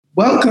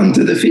Welcome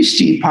to the Fish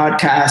Tea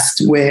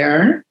podcast,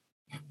 where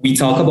we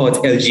talk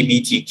about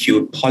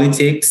LGBTQ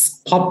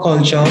politics, pop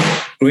culture,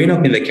 growing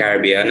up in the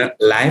Caribbean,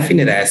 life in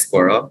the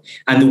diaspora,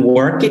 and the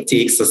work it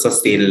takes to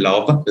sustain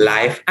love,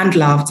 life, and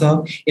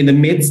laughter in the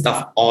midst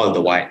of all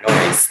the white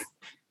noise.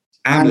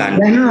 I'm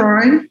Landon.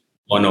 Roy.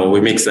 Oh no, we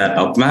mixed that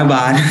up. My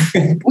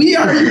bad. We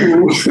are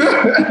you.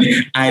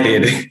 I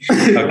did.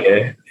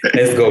 Okay,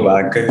 let's go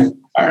back.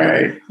 All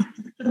right.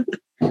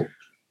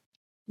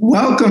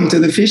 Welcome to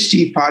the Fish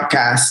Tea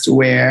podcast,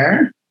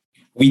 where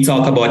we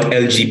talk about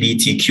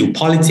LGBTQ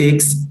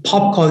politics,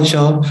 pop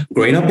culture,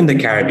 growing up in the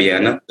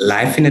Caribbean,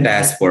 life in the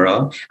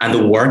diaspora, and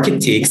the work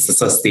it takes to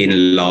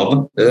sustain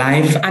love,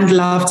 life, and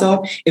laughter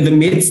in the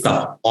midst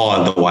of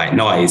all the white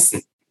noise.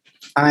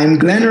 I'm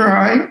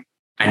Glenroy.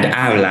 And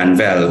I'm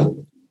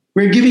Lanvell.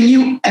 We're giving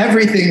you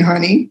everything,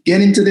 honey.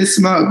 Get into this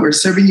mug. We're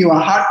serving you a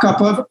hot cup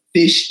of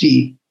fish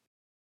tea.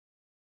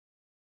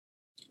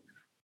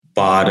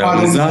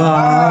 Bottoms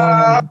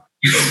up.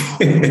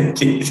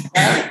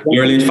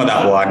 You're late for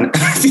that one.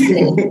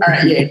 All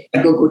right,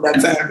 yeah. Go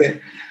that time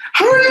then.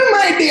 How are you,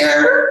 my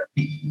dear?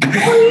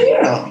 How are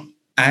you?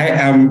 I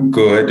am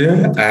good.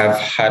 I've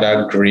had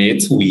a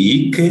great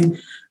week.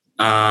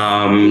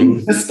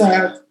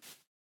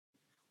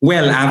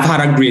 Well, I've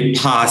had a great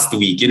past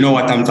week. You know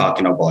what I'm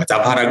talking about.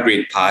 I've had a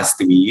great past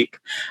week.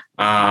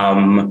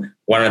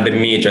 One of the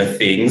major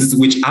things,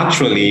 which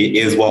actually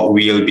is what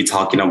we'll be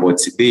talking about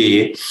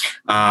today,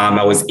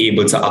 I was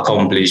able to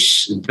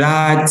accomplish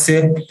that.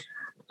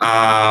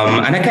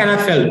 And I kind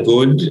of felt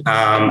good.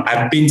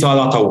 I've been to a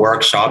lot of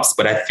workshops,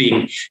 but I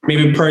think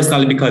maybe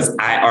personally because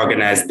I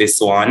organized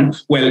this one.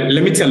 Well,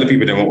 let me tell the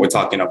people what we're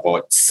talking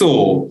about.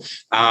 So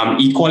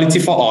Equality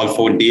for All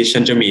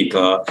Foundation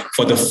Jamaica,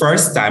 for the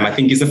first time, I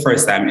think it's the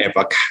first time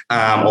ever,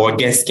 our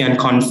guests can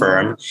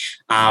confirm,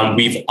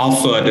 we've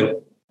offered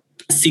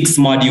 6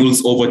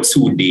 modules over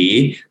 2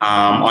 days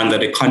under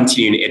the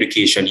continuing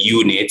education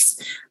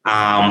units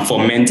for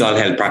mental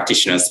health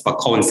practitioners, for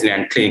counseling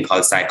and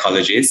clinical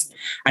psychologists.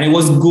 And it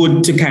was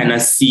good to kind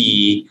of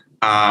see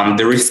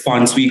the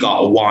response we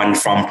got, one,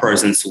 from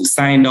persons who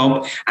signed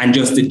up, and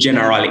just the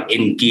general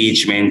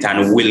engagement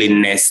and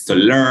willingness to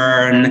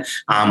learn,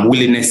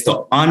 willingness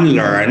to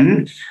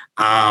unlearn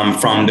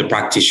from the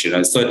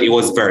practitioners. So it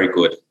was very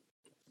good.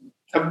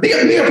 Big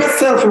up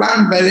yourself,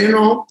 Lanvell, you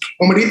know,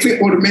 when we think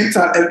about the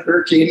mental health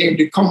hurricane,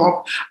 they come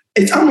up.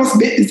 It's almost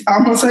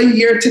a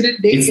year to the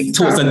day.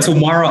 So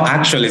tomorrow,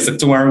 actually, so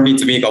tomorrow we need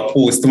to make a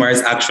post. Tomorrow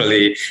is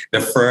actually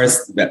the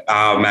first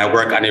my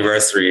work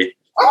anniversary.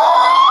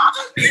 Oh,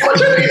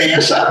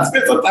 congratulations!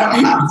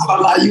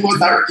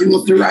 You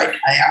was the right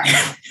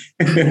guy.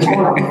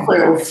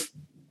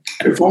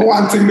 If I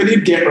want him, we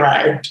did get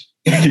right.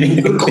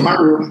 Look at my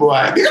room,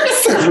 boy. Big up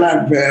yourself,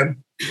 Lanvell.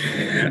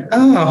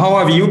 How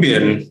have you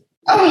been?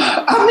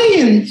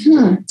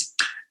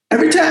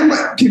 Every time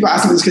people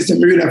ask me this question,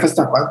 I really have to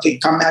stop and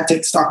think. I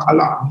take stock a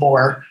lot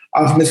more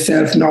of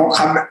myself now.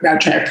 I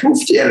try to prove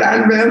to you,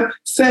 Lanvell,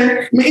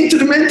 say, me into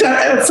the mental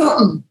health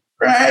something,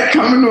 right?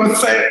 Come and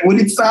say, when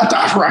it start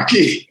off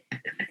rocky.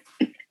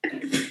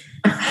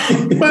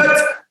 But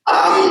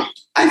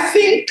I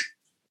think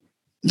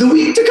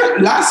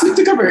last week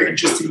took a very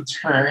interesting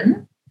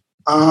turn.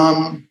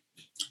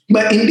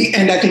 But in the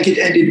end, I think it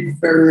ended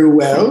very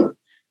well.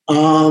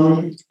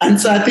 And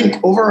so I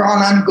think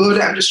overall I'm good.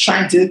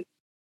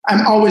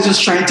 I'm always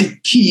just trying to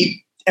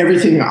keep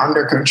everything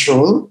under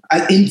control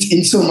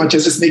in so much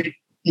as just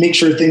make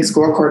sure things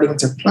go according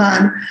to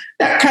plan.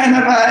 That kind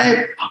of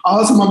vibe.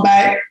 Also,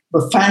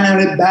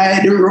 finally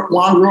buy the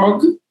one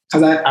rug,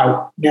 because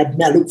I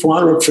look for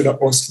one rug for the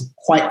house for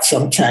quite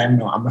some time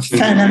now. I'm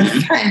finally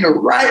find the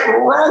right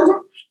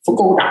rug for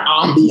go the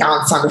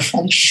ambiance and the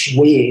feng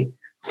shui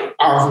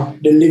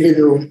of the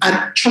living room.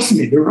 And trust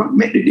me, the rug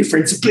made the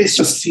difference. The place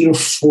just feel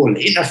full.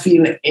 It don't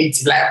feel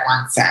empty like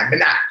one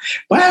time.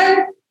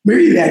 But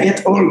really, I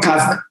get old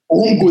because my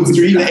own goods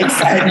really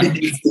excite me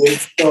these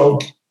days. So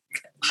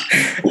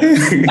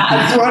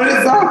that's what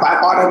it's up. I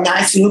bought a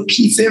nice little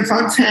pizza in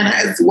Fontana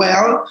as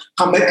well.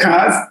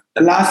 Because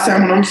the last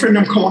time when I'm friend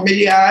them come on my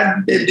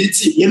yard, they did,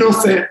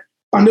 say,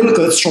 on the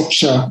local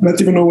structure,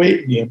 not even a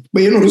weight name.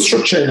 But the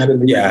structure.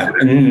 Yeah.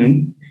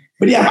 Mm-hmm.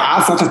 But they have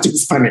all sorts of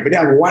things on it. But they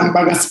have one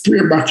bag of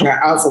spray back like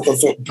all sorts of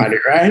something on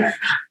it, right?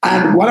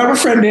 And one of my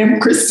friend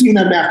named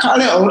Christina, I call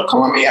it out,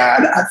 come on my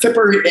yard and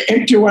separate the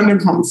empty one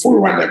them from the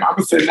full one them.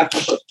 I'm saying that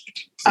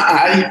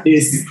I eat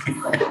this.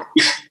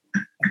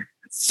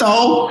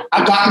 So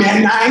I got me a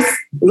nice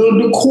little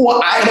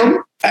decor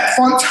item at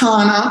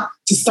Fontana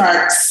to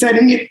start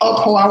setting it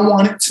up how I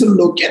want it to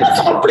look. And that's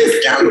how a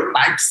place can look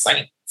like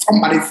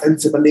somebody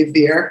sensible live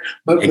there.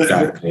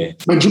 Exactly.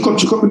 But you come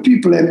with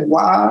people and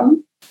wow.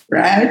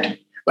 Right?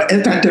 But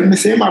Elton tell me,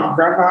 say my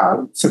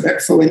grandma, so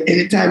when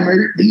anytime I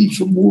need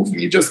to move,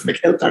 you just make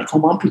Elton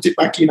come and put it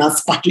back in and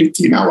sparkle it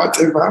in or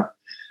whatever.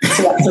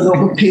 So I set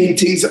up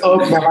paintings up,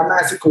 have a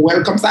nice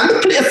welcomes, and the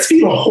place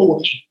feel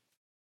homey.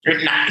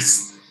 Very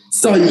nice.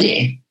 So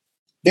yeah,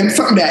 them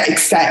something that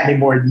excite me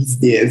more these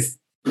days.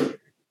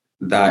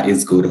 That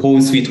is good. Home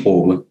sweet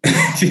home.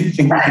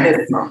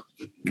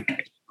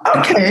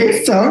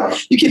 Okay, so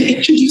you can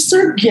introduce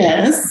our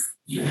guest.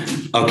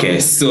 Okay,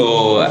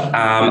 so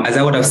as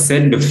I would have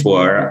said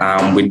before,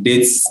 we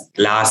did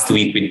last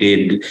week, we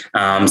did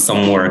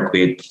some work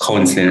with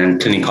counseling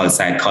and clinical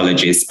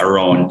psychologists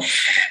around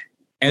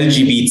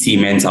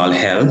LGBT mental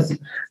health.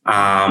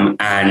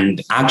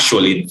 And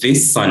actually,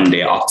 this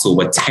Sunday,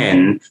 October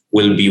 10,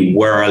 will be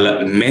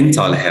World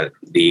Mental Health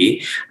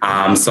Day.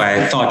 So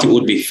I thought it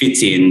would be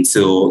fitting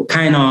to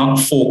kind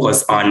of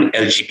focus on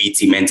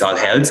LGBT mental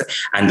health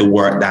and the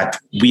work that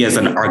we as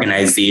an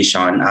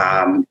organization,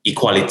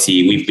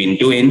 Equality, we've been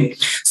doing.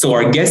 So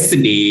our guest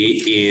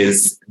today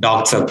is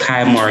Dr.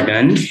 Kai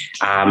Morgan.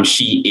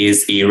 She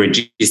is a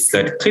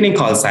registered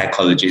clinical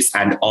psychologist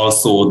and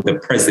also the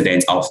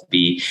president of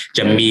the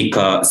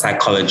Jamaica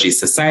Psychology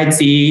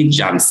Society,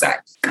 JAMPSY.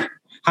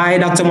 Hi,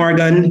 Dr.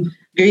 Morgan.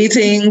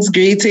 Greetings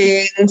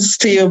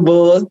to you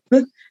both.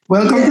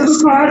 Welcome to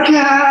the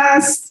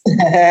podcast.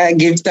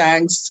 Give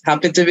thanks.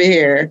 Happy to be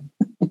here.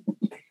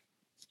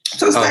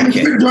 So thank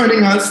you for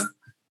joining us.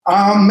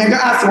 Mega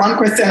asked one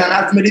question, and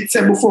as I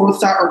said before we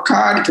start our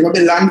card, it's going to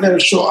be Landville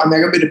show, and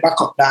I'm going to be the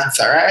backup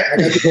dancer, right?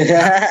 Make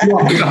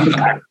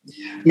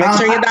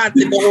sure you dance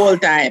it the whole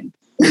time.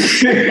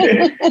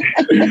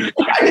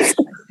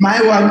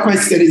 My one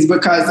question is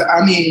because,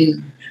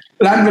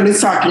 Landville is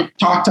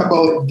talked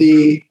about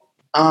the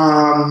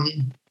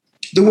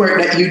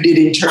work that you did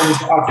in terms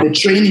of the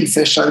training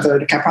sessions or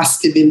the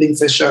capacity building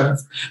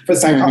sessions for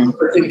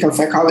clinical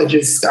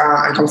psychologists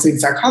and counseling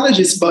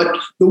psychologists, but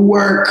the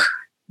work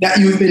that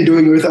you've been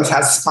doing with us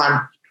has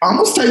spanned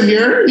almost a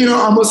year,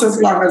 almost as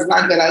long as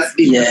Landville has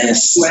been.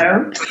 Yes.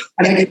 Well,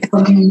 and I guess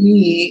for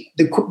me,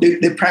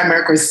 the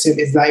primary question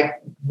is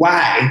like,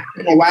 why?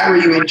 Why were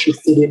you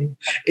interested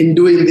in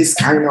doing this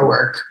kind of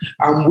work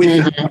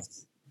with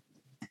us?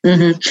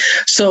 Mm-hmm.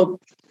 So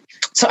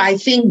I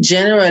think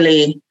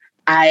generally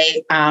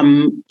I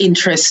am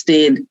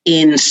interested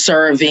in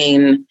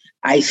serving,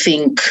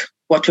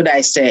 what would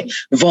I say,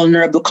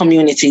 vulnerable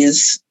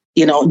communities,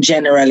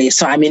 generally.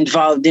 So I'm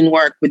involved in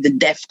work with the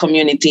deaf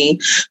community,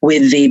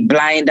 with the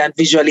blind and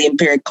visually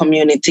impaired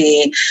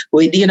community,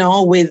 with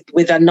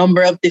a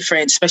number of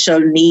different special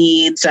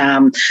needs,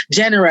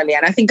 generally.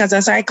 And I think as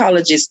a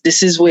psychologist,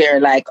 this is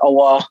where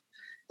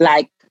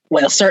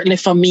certainly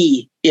for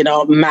me,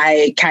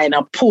 my kind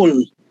of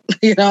pull,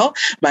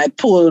 my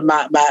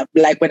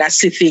like when I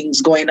see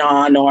things going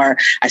on, or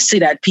I see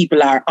that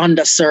people are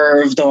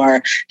underserved,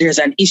 or there's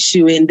an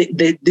issue in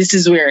this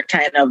is where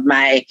kind of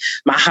my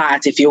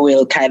heart, if you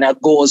will, kind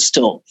of goes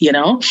to,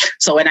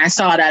 So when I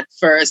saw that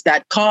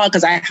call,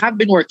 because I have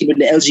been working with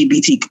the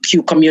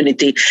LGBTQ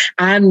community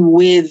and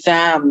with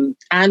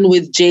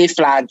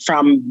JFlag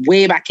from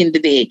way back in the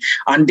day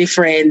on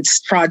different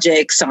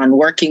projects, on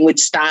working with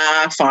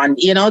staff, on,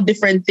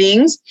 different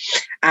things.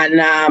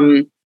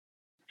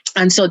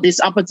 And so this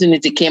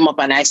opportunity came up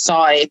and I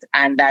saw it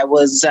and I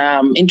was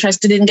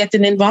interested in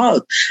getting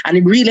involved. And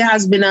it really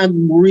has been a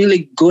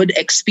really good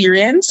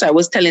experience. I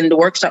was telling the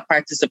workshop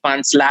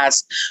participants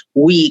last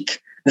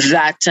week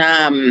that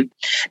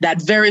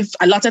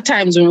a lot of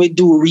times when we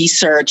do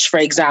research, for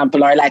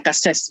example, or like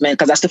assessment,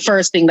 because that's the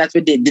first thing that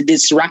we did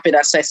this rapid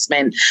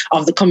assessment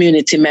of the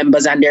community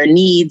members and their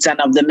needs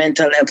and of the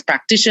mental health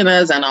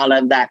practitioners and all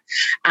of that.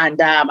 And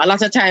a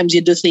lot of times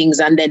you do things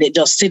and then it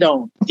just sit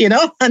down,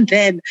 and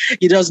then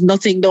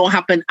nothing don't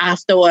happen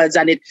afterwards.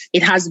 And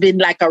it has been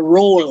like a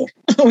role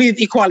with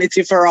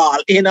Equality for All,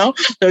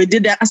 So we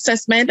did that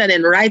assessment and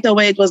then right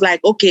away it was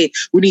like, okay,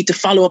 we need to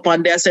follow up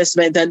on the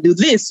assessment and do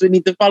this. We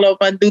need to follow up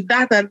and do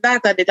that and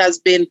that. And that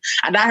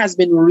has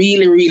been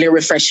really, really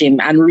refreshing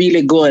and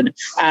really good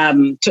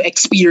to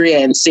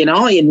experience,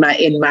 in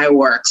my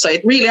work. So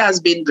it really has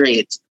been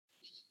great.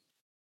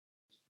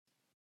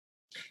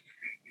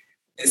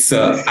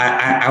 So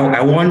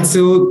I want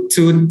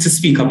to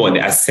speak about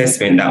the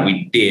assessment that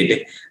we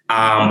did.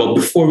 But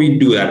before we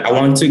do that, I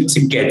want to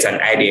get an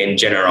idea in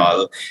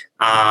general,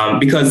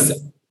 because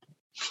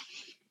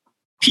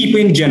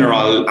people in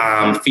general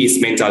face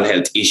mental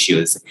health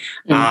issues.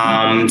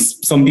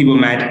 Some people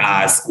might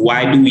ask,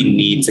 why do we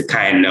need to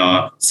kind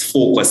of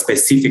focus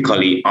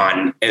specifically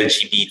on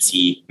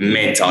LGBT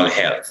mental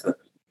health?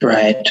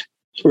 Right.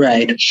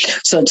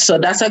 So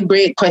that's a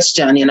great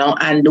question,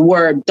 and the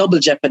word double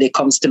jeopardy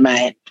comes to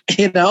mind,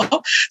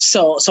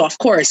 So of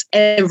course,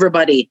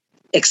 everybody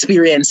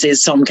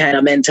experiences some kind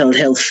of mental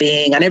health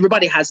thing, and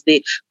everybody has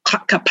the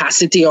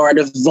capacity or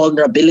the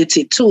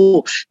vulnerability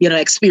to,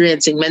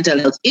 experiencing mental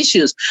health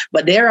issues.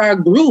 But there are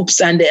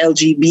groups, and the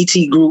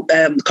LGBT group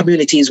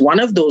community is one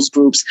of those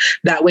groups,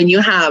 that when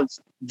you have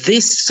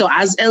this, so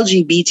as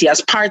LGBT,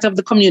 as part of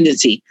the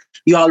community,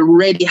 you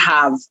already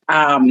have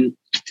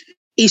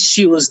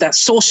issues, that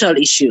social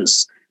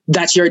issues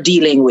that you're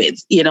dealing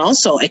with,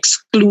 so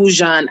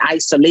exclusion,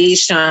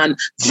 isolation,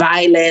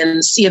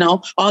 violence,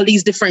 all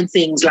these different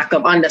things, lack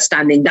of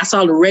understanding, that's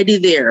already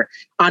there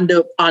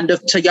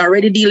so you're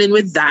already dealing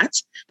with that.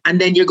 And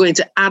then you're going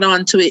to add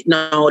on to it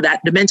now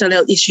that the mental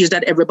health issues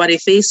that everybody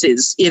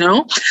faces,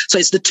 so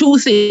it's the two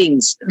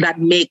things that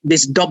make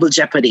this double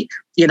jeopardy,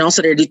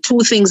 so they're the two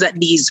things that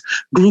these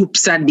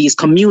groups and these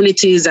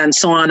communities and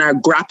so on are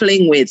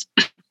grappling with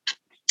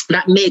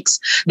that makes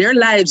their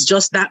lives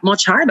just that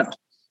much harder.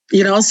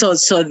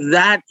 So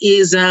that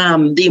is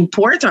the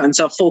importance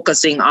of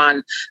focusing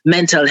on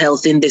mental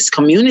health in this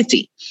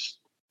community.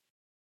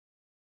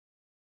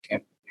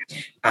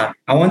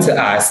 I want to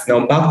ask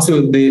now back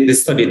to the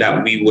study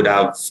that we would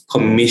have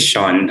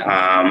commissioned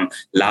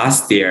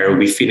last year.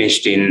 We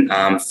finished in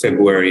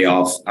February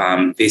of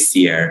this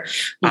year.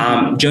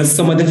 Just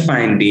some of the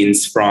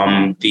findings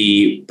from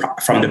the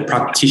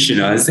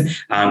practitioners,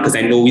 because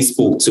I know we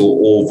spoke to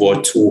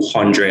over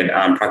 200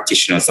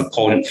 practitioners,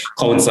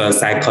 counselors,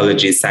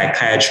 psychologists,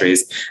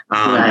 psychiatrists,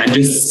 and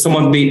just some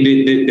of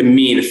the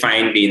main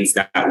findings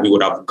that we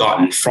would have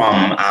gotten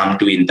from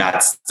doing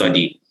that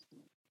study.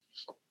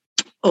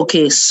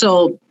 Okay,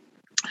 so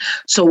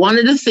one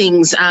of the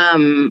things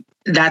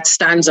that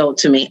stands out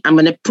to me, I'm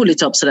going to pull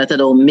it up so that I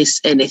don't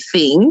miss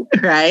anything,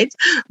 right?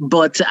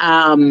 But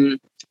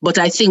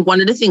I think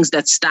one of the things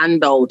that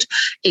stand out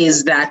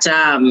is that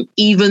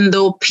even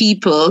though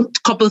people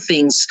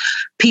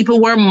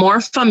were more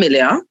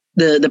familiar,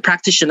 the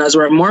practitioners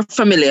were more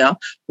familiar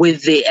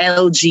with the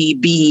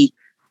LGB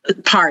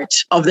part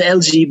of the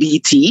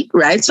LGBT,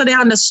 right? So they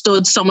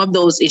understood some of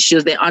those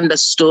issues. They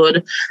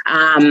understood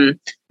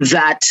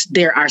that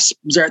there are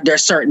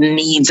certain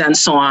needs and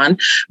so on,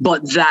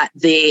 but that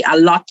a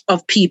lot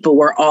of people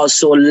were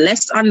also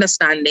less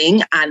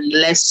understanding and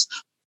less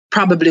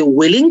probably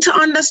willing to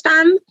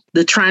understand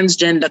the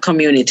transgender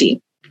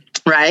community.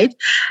 Right.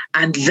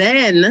 And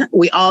then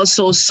we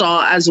also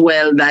saw as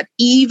well that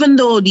even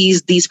though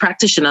these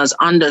practitioners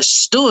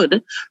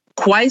understood,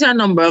 quite a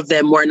number of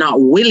them were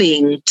not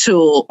willing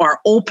to or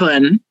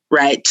open,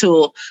 right,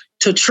 to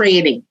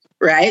training,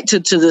 right, to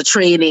the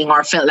training,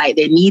 or felt like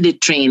they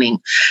needed training.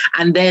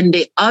 And then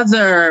the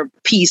other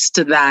piece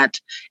to that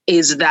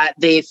is that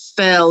they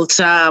felt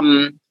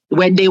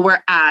when they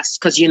were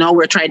asked, because,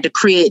 we're trying to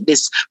create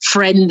this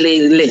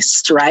friendly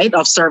list, right,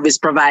 of service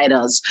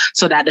providers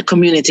so that the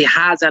community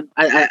has a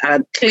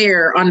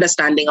clear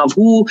understanding of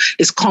who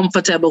is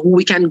comfortable, who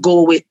we can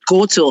go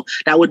to,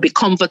 that would be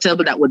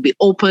comfortable, that would be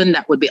open,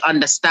 that would be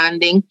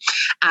understanding.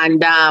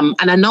 And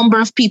a number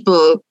of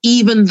people,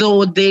 even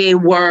though they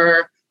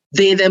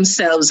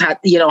themselves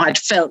had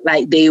felt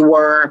like they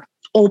were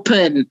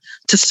open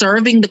to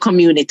serving the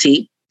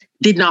community,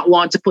 did not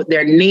want to put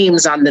their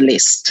names on the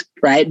list,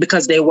 right?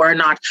 Because they were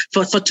not,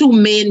 for two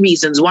main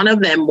reasons. One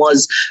of them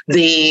was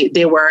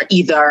they were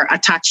either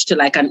attached to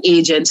like an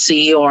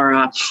agency or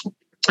a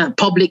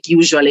public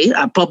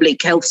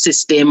health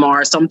system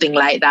or something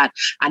like that,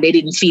 and they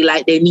didn't feel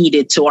like they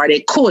needed to, or they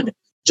could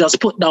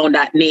just put down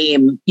that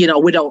name,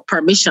 without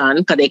permission,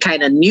 because they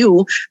kind of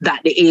knew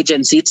that the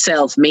agency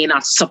itself may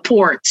not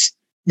support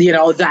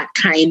that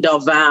kind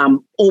of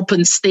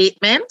open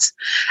statement,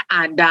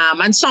 and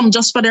some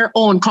just for their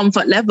own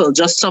comfort level.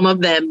 Just some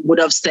of them would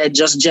have said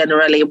just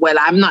generally, well,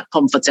 I'm not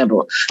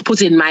comfortable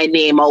putting my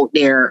name out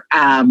there,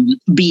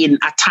 being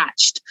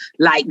attached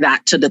like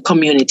that to the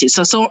community.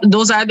 So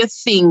those are the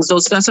things,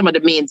 those are some of the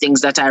main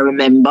things that I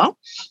remember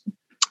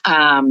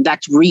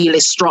that really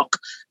struck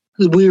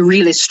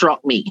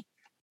me.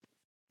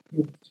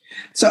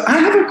 So I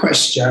have a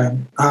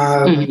question.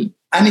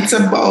 And it's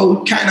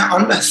about kind of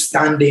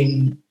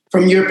understanding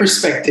from your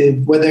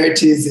perspective, whether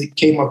it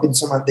came up in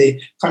some of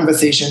the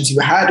conversations you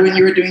had when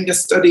you were doing the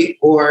study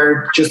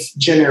or just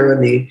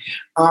generally.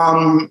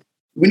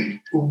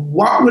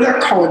 What would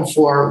account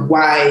for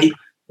why,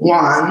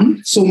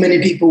 one, so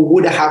many people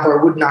would have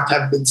or would not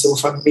have been so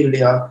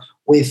familiar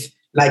with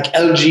like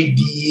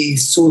LGBT,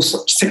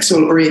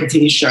 sexual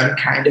orientation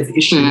kind of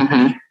issue,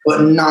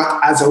 but not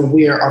as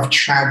aware of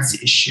trans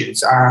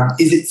issues?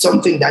 Is it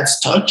something that's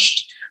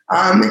touched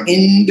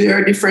in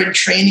their different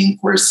training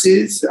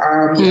courses?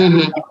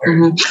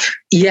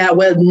 Yeah,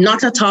 well,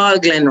 not at all,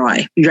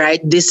 Glenroy,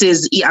 right? This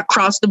is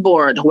across the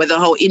board, whether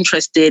how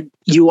interested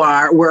you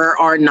were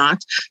or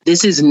not.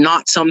 This is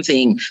not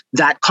something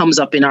that comes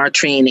up in our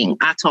training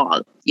at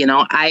all.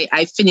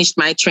 I finished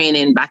my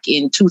training back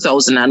in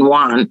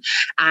 2001,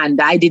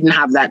 and I didn't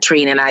have that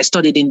training. I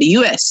studied in the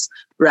US.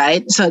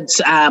 Right. So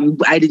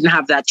I didn't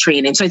have that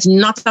training. So it's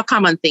not a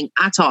common thing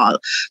at all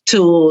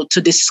to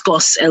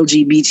discuss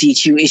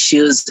LGBTQ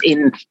issues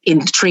in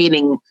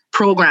training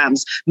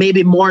programs.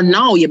 Maybe more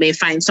now. You may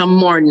find some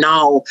more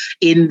now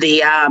in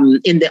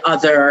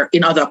other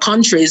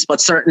countries,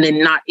 but certainly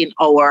not in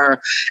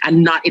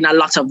not in a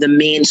lot of the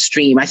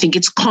mainstream. I think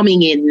it's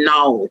coming in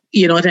now.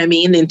 You know what I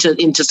mean?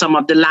 Into some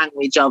of the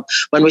language of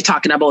when we're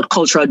talking about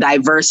cultural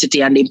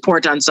diversity and the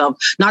importance of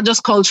not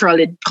just cultural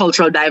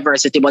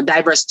diversity, but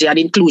diversity and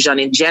inclusion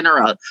in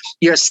general.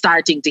 You're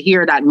starting to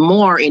hear that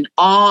more in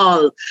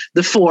all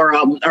the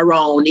forum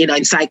around,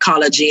 in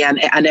psychology and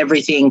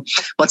everything.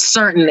 But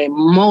certainly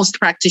most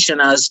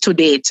practitioners to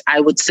date, I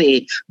would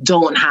say,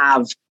 don't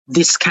have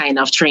this kind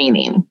of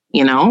training,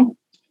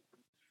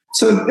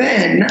 So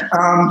then,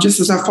 just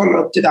as a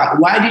follow-up to that,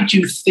 why did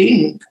you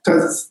think,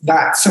 because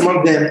that some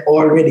of them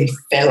already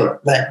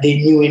felt that they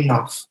knew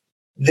enough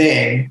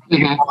then,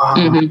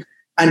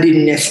 and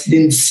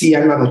didn't see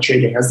another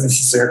training as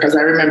necessary? Because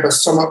I remember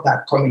some of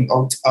that coming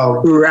out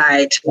of...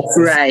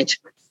 Right.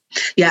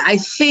 Yeah, I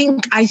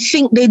think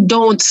they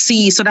don't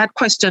see. So that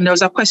question, there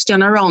was a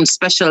question around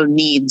special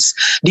needs.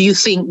 Do you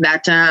think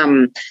that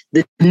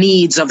the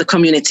needs of the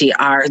community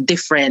are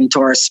different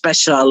or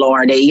special,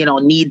 or they,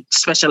 need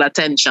special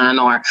attention,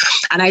 and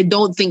I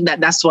don't think that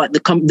that's what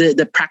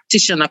the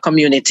practitioner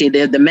community,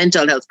 the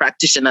mental health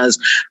practitioners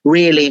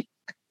really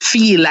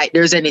feel like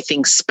there's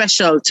anything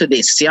special to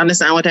this. You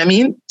understand what I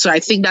mean? So I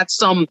think that's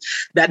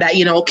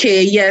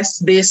okay, yes,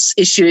 this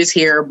issue is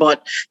here,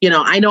 but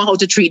I know how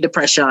to treat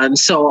depression,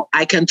 so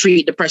I can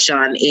treat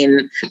depression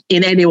in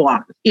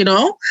anyone,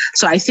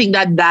 So I think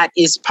that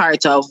is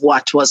part of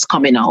what was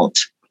coming out.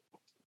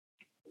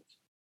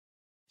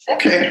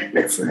 Okay,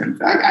 excellent.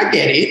 I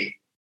get it.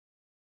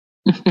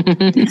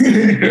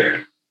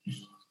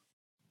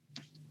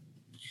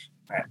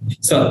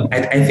 So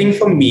I think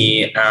for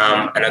me,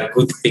 and a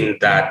good thing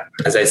that,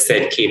 as I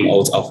said, came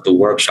out of the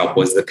workshop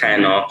was the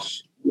kind of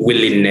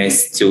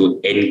willingness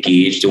to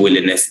engage, the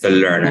willingness to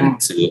learn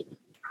and to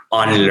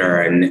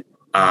unlearn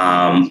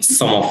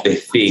some of the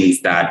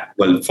things that,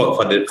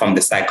 from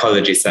the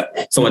psychologists,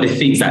 some of the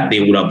things that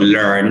they would have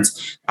learned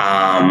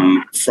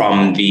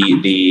from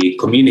the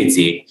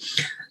community.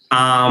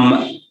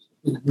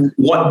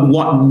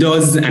 What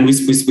does, and we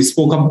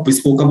spoke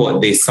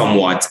about this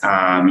somewhat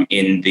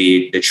in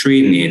the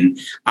training,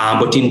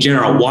 but in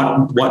general,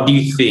 what do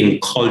you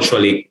think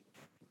culturally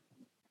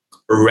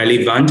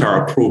relevant or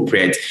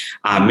appropriate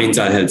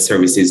mental health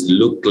services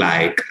look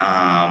like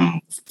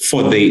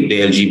for the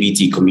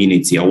LGBT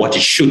community, or what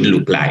it should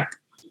look like?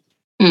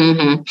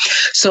 Mm-hmm.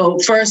 So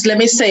first, let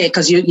me say,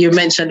 because you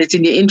mentioned it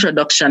in the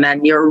introduction,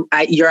 and you're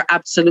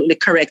absolutely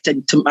correct.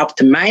 And up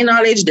to my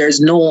knowledge, there's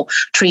no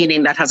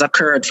training that has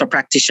occurred for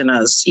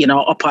practitioners,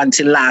 up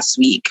until last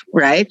week,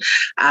 right?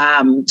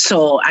 And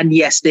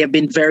yes, they've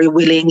been very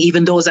willing.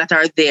 Even those that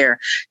are there,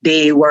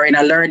 they were in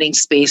a learning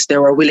space. They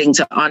were willing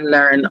to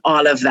unlearn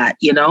all of that,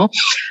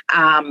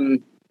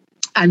 And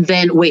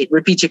then,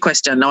 repeat your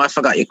question. Now I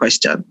forgot your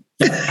question.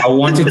 I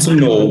wanted to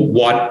know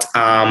what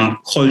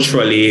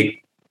culturally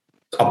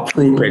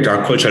appropriate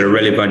or culturally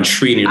relevant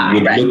training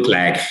would look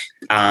like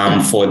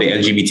for the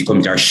LGBT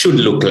community, or should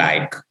look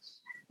like.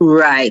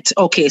 Right.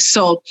 Okay.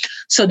 So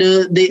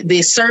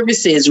the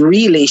services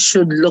really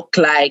should look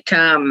like,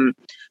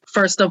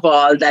 first of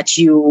all, that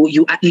you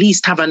at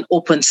least have an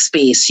open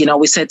space.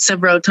 We said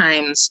several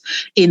times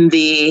in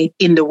the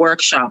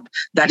workshop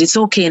that it's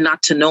okay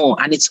not to know,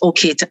 and it's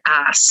okay to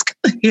ask.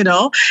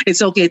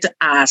 It's okay to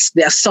ask.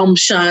 The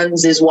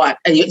assumptions is what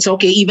it's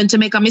okay even to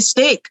make a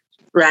mistake.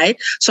 Right.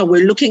 So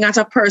we're looking at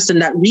a person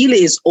that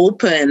really is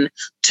open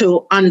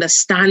to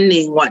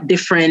understanding what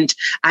different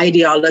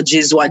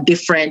ideologies, what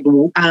different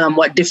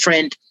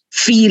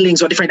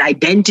feelings or different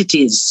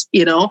identities,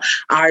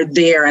 are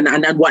there,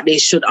 and what they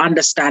should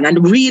understand.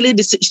 And really,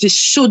 this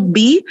should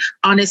be,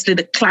 honestly,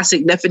 the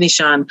classic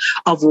definition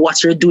of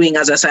what you're doing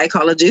as a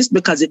psychologist,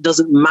 because it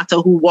doesn't matter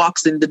who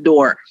walks in the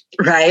door,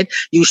 right?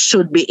 You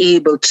should be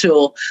able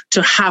to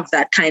have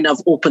that kind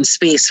of open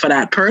space for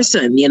that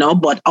person,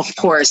 But of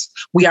course,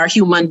 we are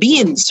human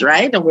beings,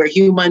 right? And we're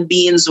human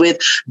beings with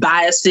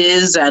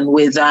biases and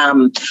with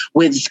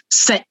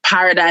set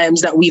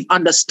paradigms that we've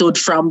understood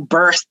from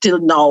birth till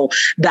now,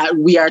 that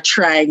we are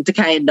trying to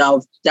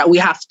that we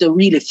have to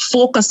really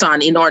focus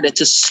on in order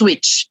to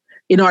switch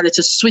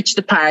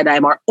the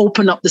paradigm, or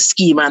open up the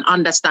schema and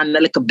understand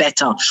a little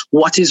better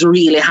what is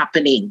really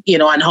happening,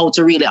 and how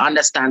to really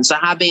understand. So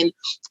having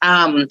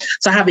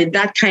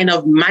that kind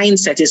of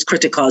mindset is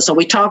critical. So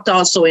we talked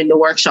also in the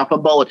workshop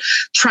about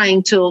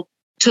trying to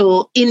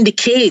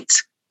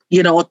indicate,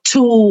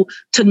 to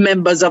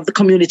members of the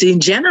community in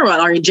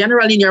general, or in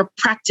general in your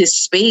practice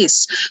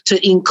space,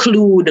 to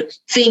include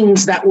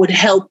things that would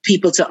help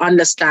people to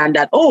understand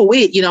that,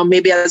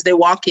 maybe as they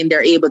walk in,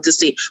 they're able to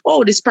say,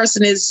 this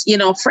person is,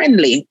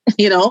 friendly,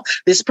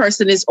 this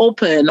person is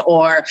open,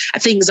 or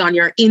things on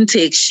your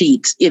intake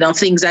sheet,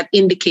 things that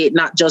indicate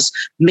not just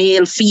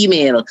male,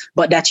 female,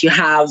 but that you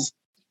have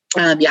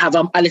you have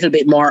a little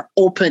bit more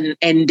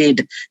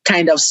open-ended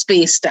kind of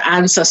space to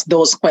answer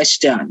those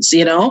questions,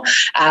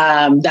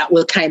 that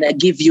will kind of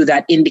give you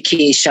that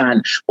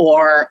indication,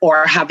 or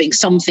having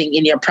something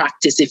in your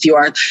practice if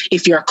you're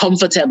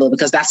comfortable,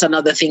 because that's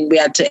another thing we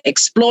had to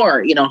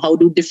explore. How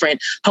do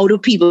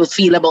people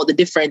feel about the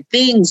different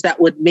things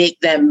that would make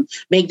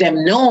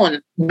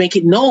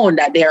it known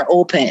that they're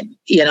open,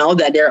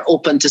 that they're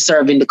open to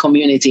serving the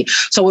community.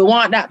 So we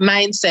want that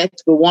mindset.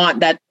 We want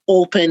that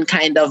open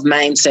kind of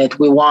mindset.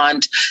 We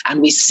want,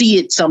 and we see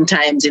it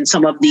sometimes in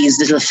some of these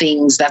little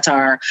things that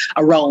are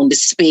around the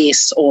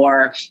space,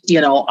 or,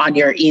 on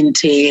your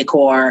intake,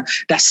 or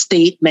the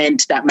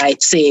statement that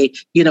might say,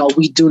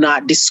 we do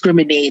not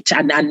discriminate,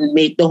 and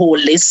make the whole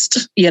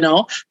list,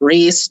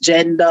 race,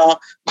 gender,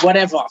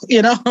 whatever,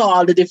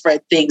 all the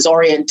different things,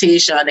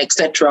 orientation,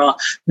 etc.,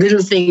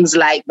 little things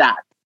like that.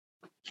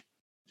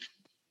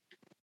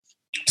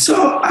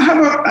 So I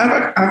have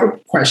a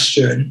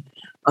question.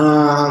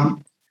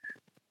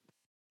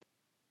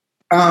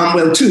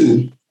 Well,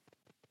 two.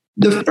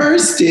 The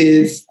first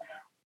is,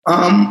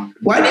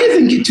 why do you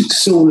think it took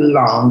so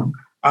long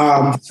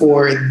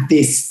for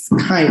this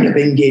kind of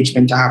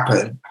engagement to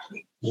happen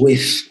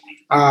with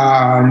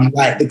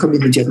like the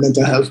community of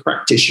mental health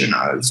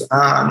practitioners?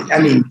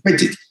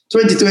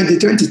 2020,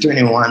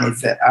 2021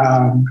 is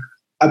a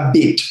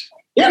bit,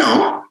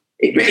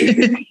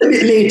 it's a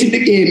bit late in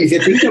the game if you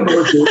think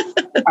about it.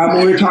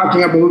 We're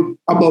talking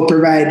about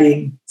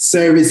providing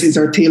services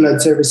or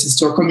tailored services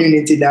to a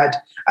community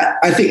that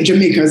I think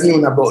Jamaica has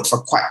known about for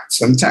quite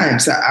some time.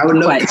 So I would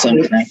love to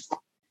know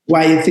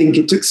why you think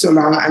it took so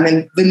long. And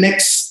then the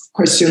next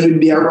question would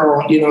be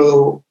around,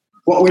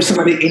 what were some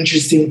of the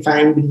interesting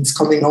findings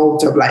coming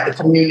out of like the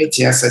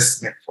community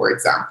assessment, for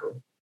example?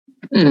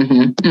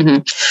 Mm-hmm,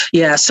 mm-hmm.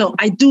 Yeah, so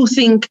I do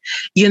think,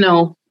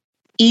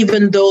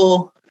 even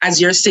though,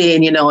 as you're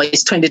saying,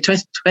 it's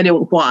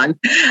 2021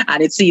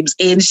 and it seems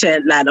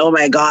ancient, like, oh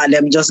my God,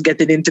 I'm just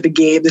getting into the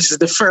game. This is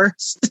the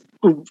first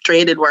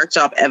training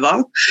workshop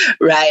ever,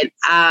 right?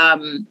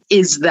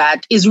 Is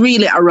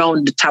really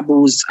around the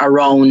taboos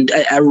around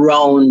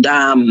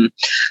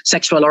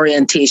sexual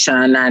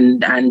orientation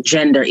and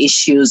gender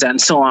issues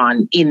and so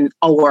on in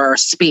our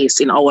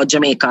space, in our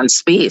Jamaican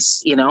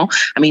space.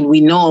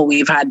 We know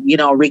we've had,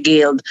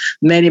 regaled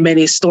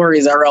many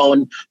stories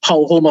around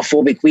how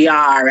homophobic we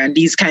are and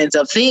these kinds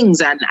of things.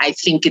 And I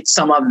think it's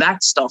some of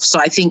that stuff. So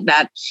I think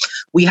that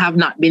we have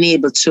not been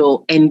able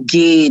to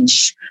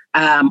engage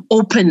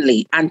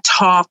openly and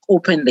talk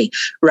openly,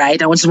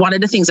 right? And it's one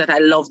of the things that I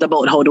loved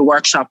about how the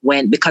workshop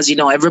went, because,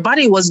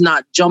 everybody was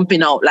not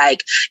jumping out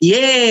like,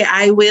 yeah,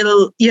 I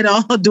will,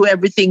 do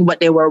everything,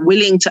 but they were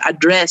willing to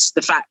address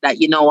the fact that,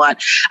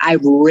 I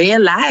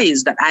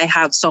realized that I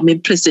have some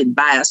implicit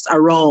bias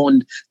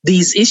around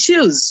these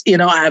issues.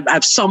 I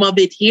have some of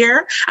it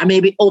here. I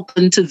may be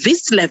open to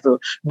this level,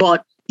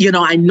 but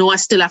I know I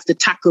still have to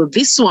tackle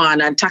this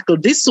one and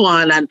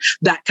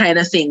that kind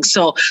of thing.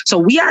 So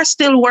we are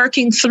still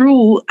working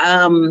through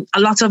a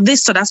lot of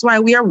this. So that's why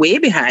we are way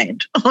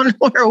behind.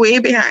 We're way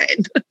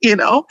behind,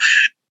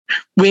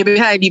 way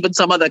behind even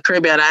some of the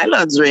Caribbean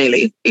islands,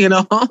 really,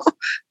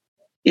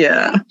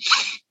 Yeah.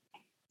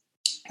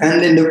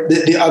 And then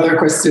the other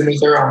question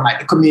is around like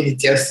the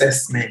community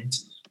assessment.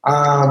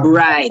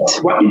 Right.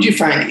 What did you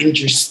find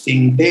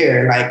interesting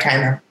there? Like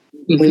kind of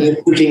when you're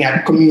looking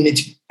at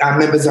community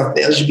members of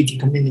the LGBT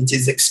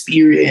community's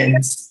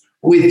experience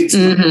with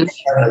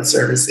health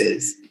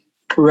services.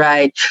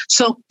 Right.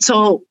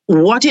 So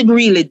what it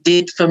really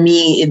did for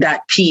me in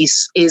that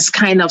piece is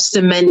kind of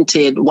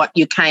cemented what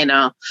you kind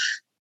of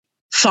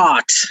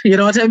thought, you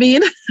know what I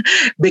mean?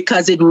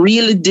 Because it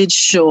really did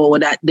show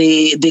that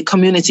the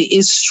community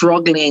is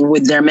struggling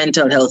with their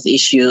mental health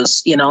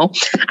issues,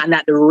 and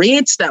that the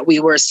rates that we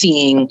were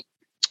seeing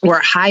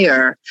were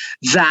higher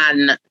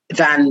than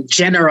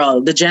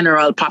the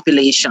general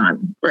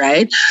population,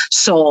 right?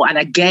 So, and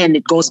again,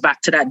 it goes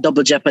back to that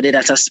double jeopardy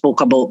that I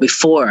spoke about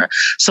before.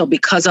 So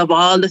because of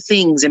all the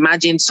things,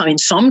 imagine, so in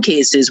some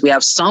cases, we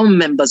have some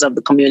members of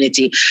the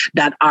community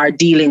that are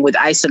dealing with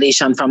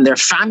isolation from their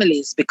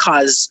families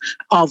because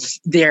of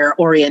their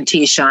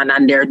orientation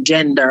and their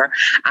gender.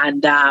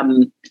 And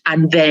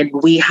then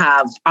we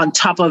have on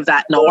top of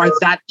that now, or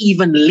that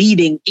even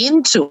leading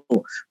into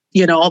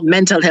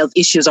mental health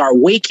issues are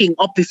waking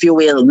up, if you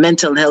will,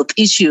 mental health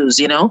issues,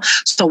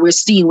 So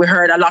we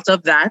heard a lot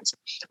of that.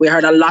 We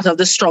heard a lot of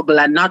the struggle.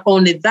 And not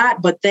only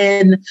that, but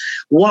then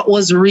what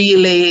was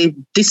really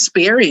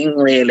despairing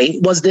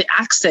really was the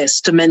access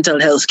to mental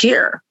health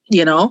care,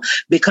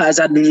 because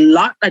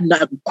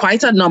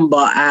quite a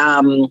number,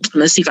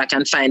 let's see if I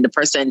can find the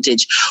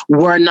percentage,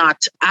 were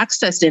not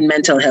accessing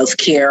mental health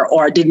care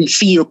or didn't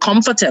feel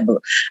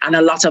comfortable. And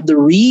a lot of the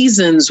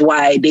reasons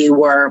why they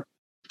were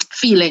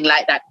feeling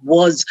like that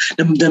was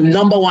the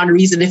number one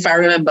reason, if I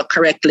remember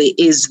correctly,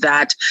 is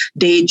that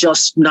they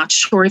just not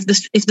sure if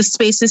the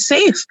space is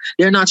safe.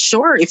 They're not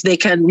sure if they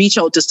can reach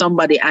out to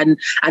somebody and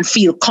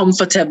feel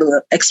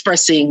comfortable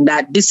expressing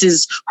that this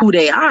is who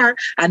they are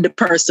and the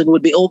person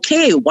would be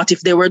okay. What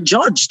if they were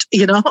judged,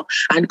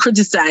 and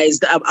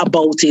criticized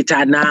about it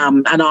and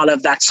all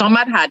of that? Some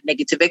had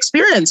negative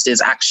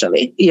experiences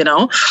actually,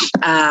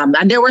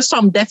 and there were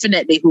some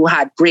definitely who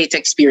had great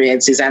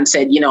experiences and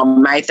said,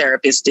 my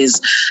therapist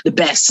is the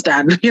best,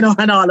 and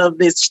and all of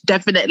this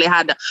definitely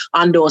had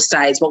on those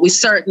sides. But we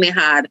certainly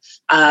had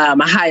a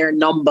higher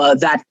number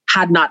that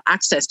had not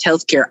accessed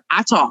healthcare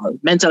at all,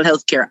 mental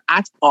health care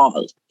at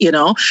all,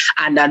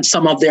 and then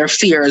some of their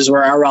fears were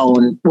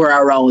around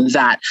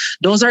that.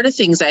 Those are the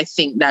things I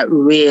think that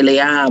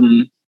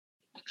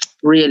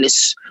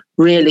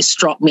really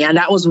struck me. And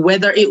that was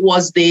whether it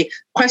was the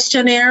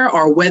questionnaire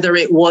or whether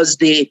it was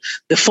the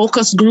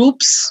focus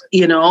groups,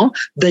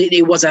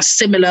 it was a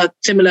similar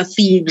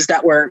themes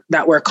that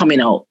were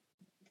coming out.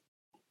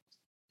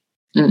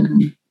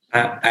 Mm-hmm.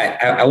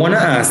 I want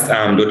to ask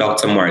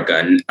Dr.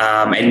 Morgan,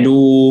 I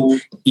know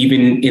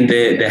even in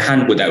the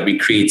handbook that we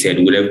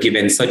created would have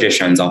given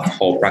suggestions of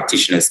how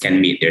practitioners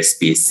can make their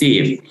space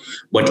safe.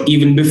 But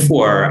even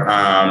before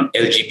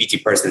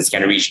LGBT persons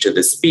can reach to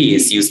the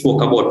space, you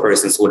spoke about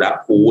persons who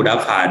would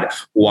have had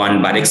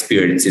one bad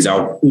experiences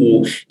or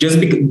who just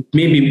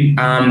maybe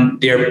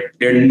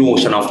their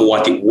notion of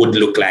what it would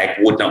look like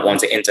would not want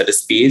to enter the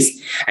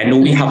space. I know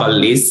we have a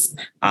list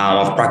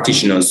of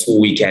practitioners who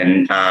we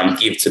can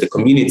give to the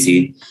community.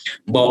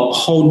 But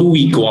how do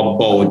we go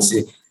about,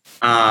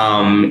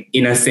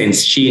 in a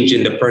sense,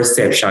 changing the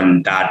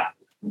perception that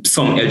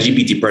some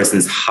LGBT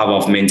persons have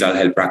of mental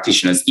health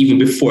practitioners even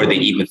before they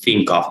even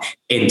think of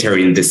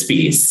entering the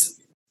space?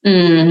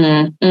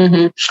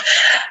 Mm-hmm.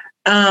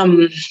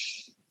 Mm-hmm.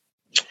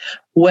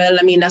 Well,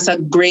 that's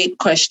a great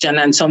question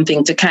and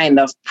something to kind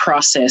of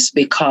process,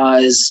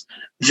 because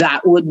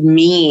that would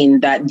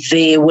mean that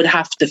they would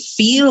have to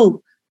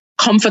feel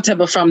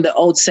comfortable from the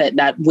outset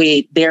that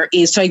there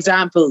is, for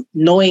example,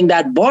 knowing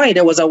that,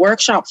 there was a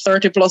workshop,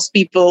 30 plus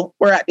people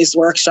were at this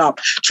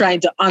workshop trying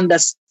to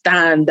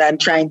understand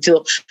and trying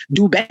to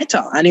do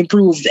better and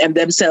improve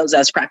themselves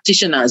as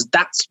practitioners.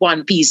 That's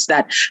one piece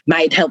that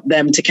might help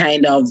them to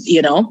kind of,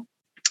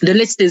 the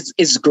list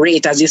is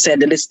great. As you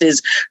said, the list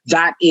is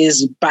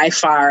by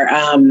far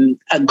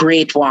a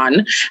great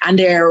one. And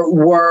there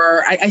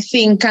were, I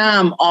think,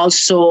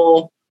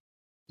 also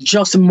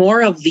just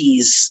more of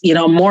these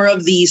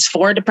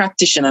for the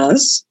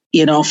practitioners,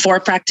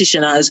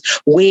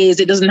 ways.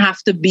 It doesn't have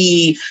to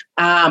be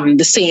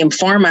the same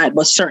format,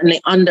 but certainly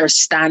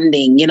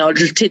understanding, little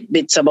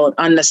tidbits about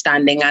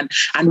understanding and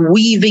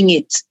weaving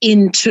it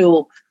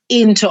into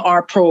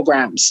our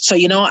programs. So,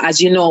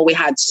 as we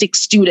had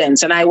 6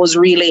 students, and I was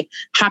really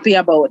happy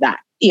about that.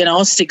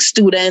 6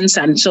 students.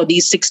 And so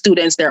these 6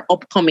 students, they're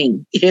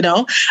upcoming,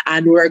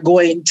 and we're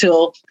going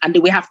to, and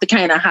we have to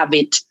kind of have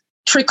it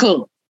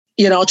trickle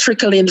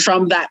in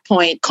from that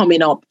point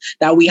coming up,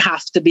 that we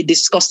have to be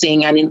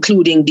discussing and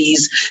including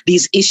these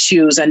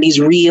issues and these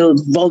real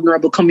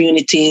vulnerable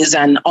communities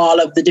and all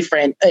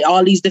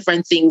these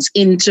different things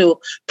into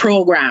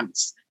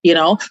programs.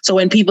 So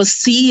when people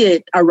see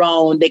it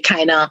around, they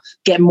kind of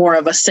get more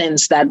of a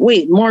sense that,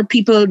 more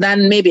people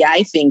than maybe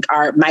I think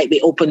might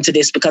be open to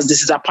this, because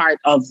this is a part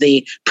of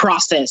the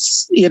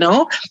process,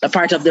 a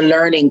part of the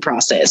learning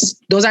process.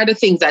 Those are the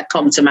things that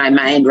come to my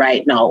mind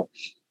right now.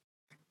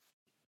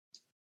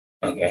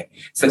 Okay,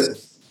 so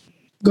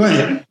go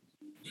ahead.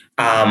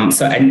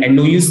 So I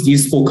know you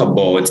spoke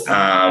about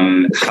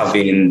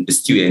having the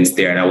students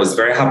there, and I was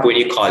very happy when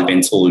you called me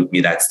and told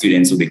me that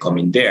students will be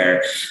coming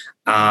there.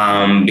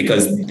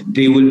 Because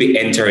they will be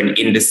entering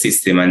in the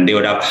system and they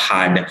would have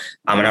had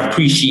an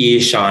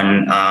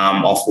appreciation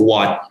of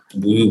what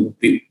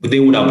they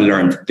would have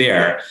learned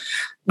there.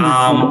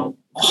 In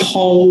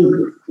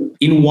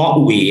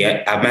what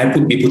way, I might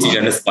be putting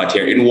on the spot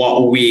here, in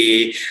what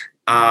way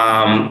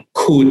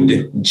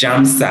could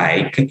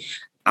JAMPSY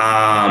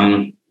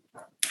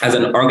as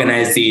an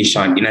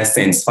organization, in a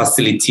sense,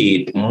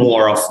 facilitate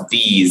more of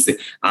these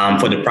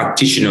for the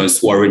practitioners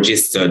who are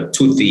registered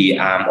to the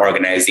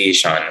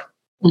organization?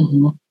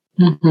 Mm-hmm.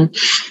 Mm-hmm.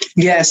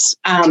 Yes.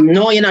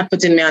 No, you're not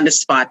putting me on the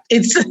spot.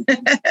 It's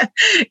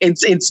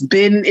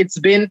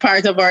been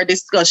part of our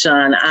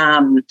discussion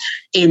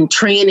in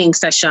training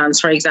sessions,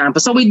 for example.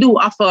 So we do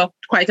offer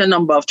quite a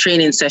number of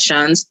training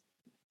sessions.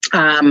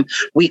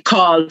 We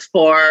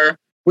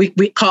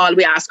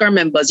ask our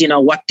members,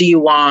 what do you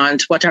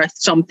want? What are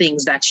some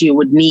things that you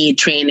would need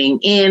training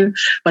in?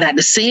 But at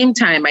the same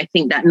time, I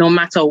think that no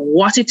matter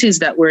what it is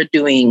that we're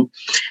doing,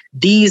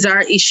 these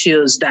are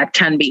issues that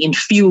can be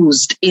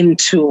infused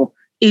into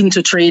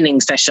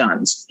training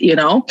sessions,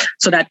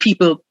 so that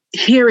people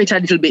hear it a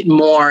little bit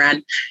more.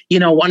 And,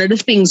 one of the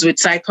things with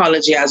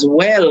psychology as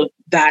well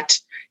that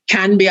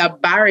can be a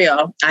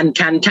barrier and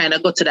can kind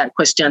of go to that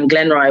question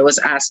Glenroy was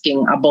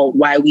asking about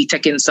why we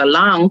taking so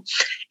long,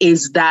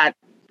 is that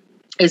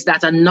is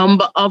that a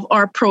number of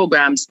our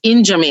programs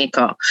in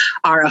Jamaica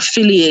are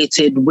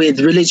affiliated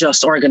with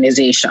religious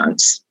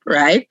organizations,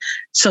 right?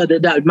 So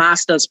the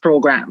master's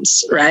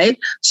programs, right?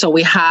 So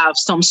we have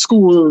some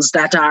schools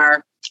that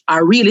are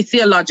really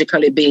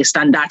theologically based,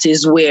 and that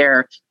is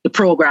where the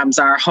programs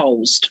are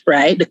housed,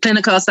 right? The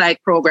clinical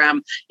psych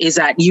program is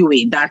at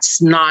UWI.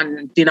 That's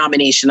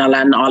non-denominational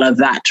and all of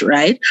that,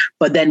 right?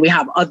 But then we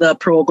have other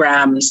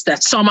programs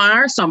that some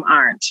are, some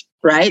aren't,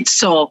 right?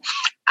 So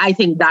I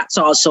think that's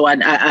also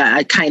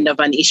a kind of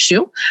an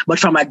issue. But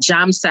from a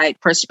jam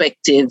psych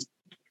perspective,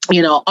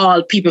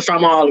 all people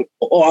from all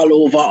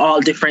over,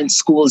 all different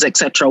schools,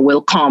 etc.,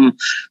 will come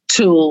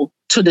to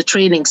the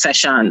training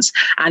sessions.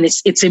 And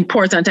it's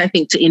important, I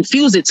think, to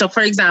infuse it. So,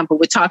 for example,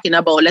 let's say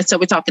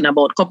we're talking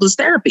about couples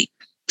therapy.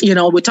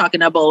 We're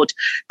talking about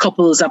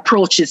couples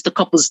approaches to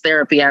couples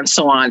therapy and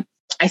so on.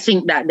 I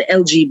think that the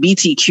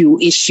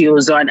LGBTQ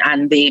issues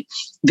and the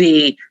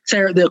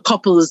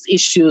couples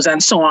issues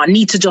and so on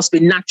need to just be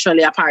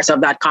naturally a part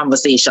of that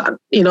conversation.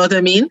 You know what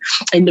I mean?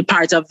 In the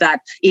part of that,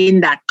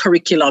 in that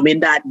curriculum, in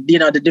that,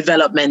 the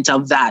development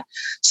of that.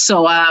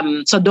 So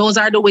those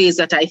are the ways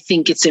that I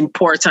think it's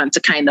important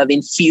to kind of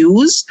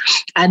infuse.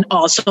 And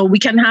also we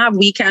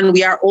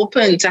are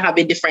open to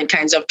having different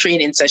kinds of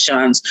training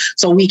sessions.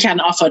 So we can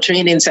offer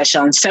training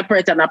sessions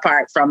separate and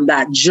apart from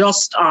that,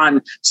 just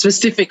on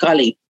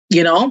specifically,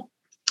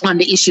 on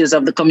the issues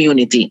of the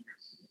community.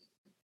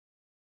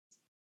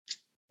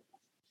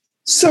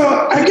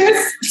 So I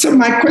guess,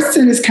 my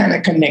question is kind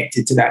of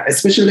connected to that,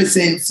 especially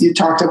since you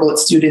talked about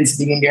students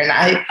being there. And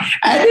I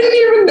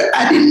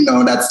didn't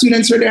know that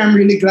students were there. I'm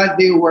really glad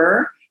they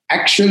were,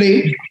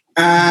 actually.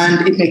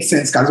 And it makes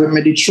sense because when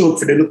I did show up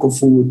for the local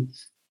food,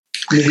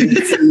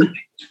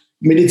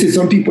 meditate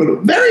some people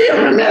look very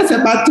young. I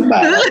said back to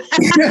back.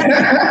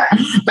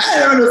 But I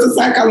don't know, the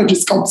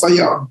psychologist comes so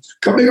young.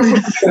 Coming up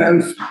with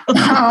myself.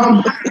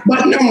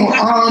 But no,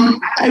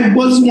 I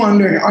was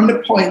wondering on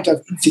the point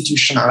of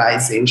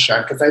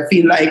institutionalization, because I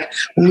feel like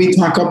when we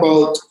talk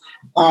about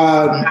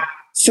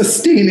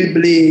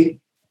sustainably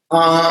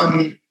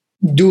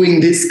doing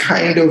this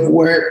kind of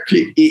work,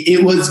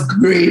 it was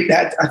great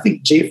that I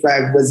think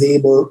JFLAG was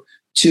able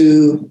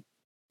to,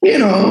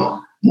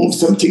 move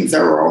some things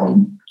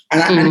around.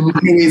 And in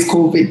many ways,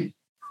 COVID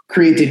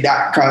created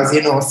that because,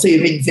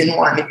 savings in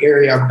one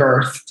area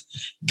birthed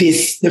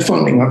the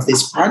funding of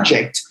this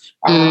project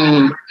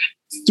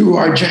through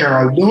our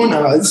general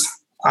donors.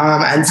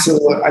 And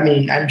so,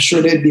 I'm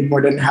sure they'd be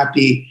more than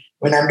happy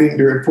when I'm doing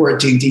the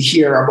reporting to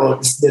hear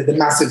about the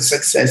massive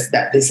success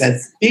that this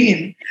has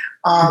been.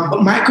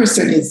 But my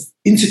question is,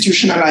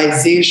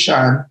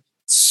 institutionalization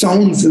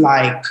sounds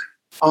like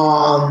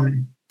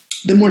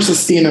the more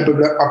sustainable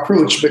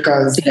approach,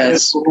 because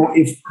yes.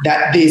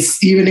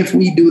 Even if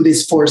we do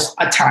this for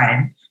a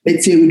time,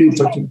 let's say we do it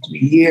for 2-3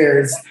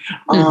 years,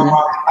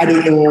 I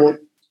don't know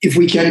if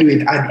we can do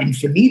it ad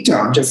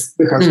infinitum just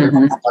because we're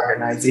an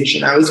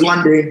organization. I was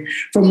wondering,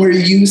 from where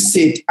you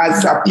sit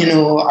as a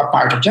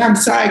part of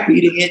JamPsych,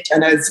 leading it,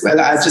 and as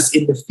well as just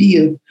in the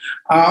field,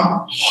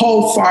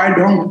 how far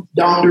down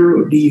the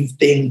road do you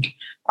think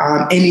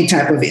any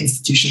type of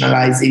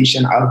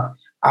institutionalization of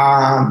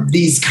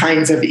these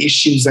kinds of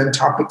issues and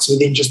topics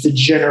within just the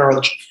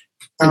general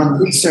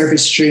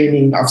service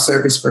training of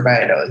service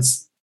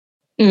providers?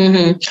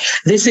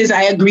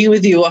 I agree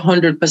with you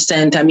 100%.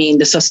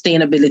 The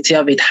sustainability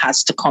of it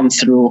has to come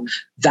through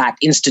that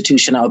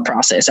institutional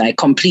process. I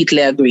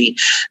completely agree.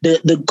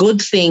 The good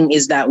thing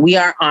is that we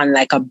are on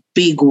like a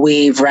big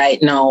wave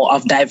right now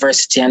of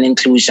diversity and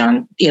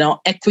inclusion.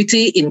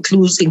 Equity,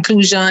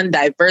 inclusion,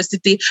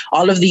 diversity,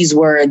 all of these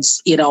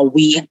words,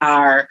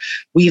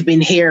 we've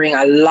been hearing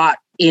a lot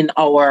in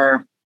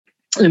our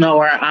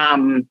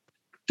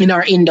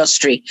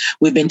industry.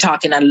 We've been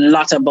talking a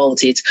lot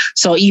about it.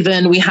 So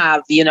even we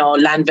have,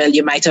 Lanvel,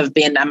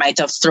 I might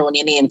have thrown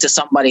your name to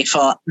somebody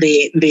for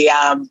the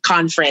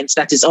conference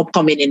that is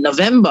upcoming in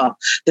November,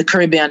 the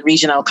Caribbean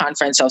Regional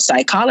Conference of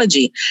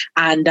Psychology.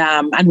 And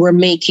we're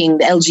making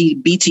the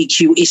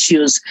LGBTQ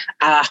issues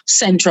a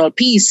central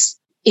piece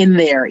in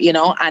there,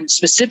 and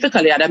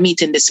specifically at a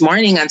meeting this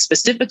morning, and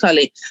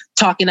specifically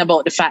talking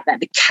about the fact that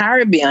the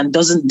Caribbean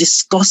doesn't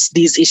discuss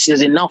these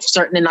issues enough,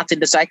 certainly not in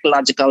the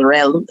psychological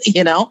realm,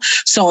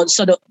 So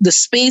the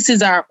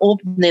spaces are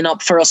opening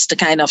up for us to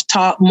kind of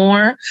talk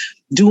more,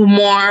 do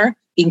more,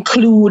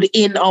 include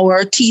in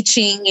our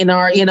teaching, in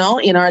our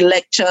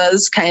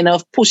lectures, kind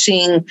of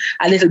pushing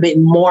a little bit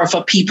more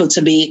for people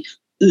to be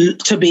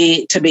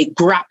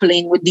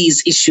grappling with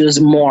these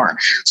issues more.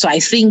 So I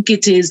think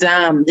it's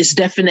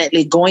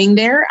definitely going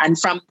there. And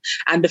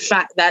the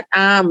fact that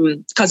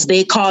because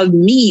they called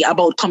me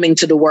about coming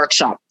to the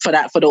workshop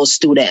for those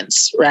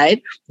students,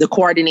 right? The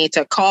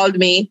coordinator called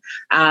me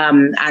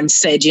and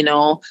said,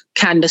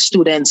 can the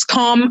students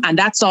come? And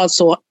that's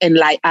also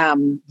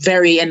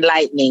very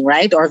enlightening,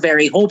 right? Or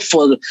very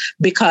hopeful,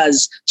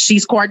 because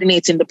she's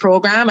coordinating the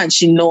program and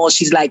she knows,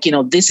 she's like,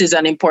 this is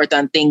an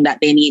important thing that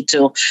they need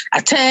to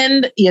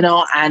attend,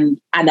 and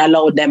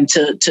allow them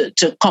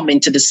to come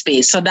into the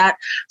space. So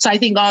I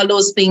think all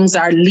those things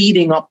are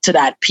leading up to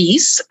that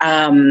piece.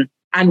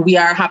 And we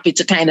are happy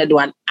to kind of do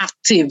an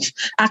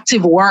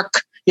active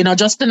work,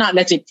 just to not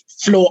let it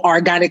flow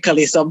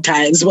organically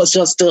sometimes, but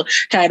just to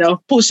kind of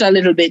push a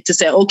little bit to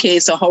say, okay,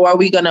 so how are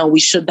we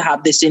should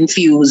have this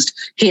infused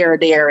here,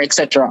 there,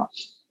 etc.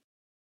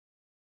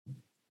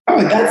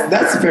 Oh,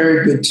 that's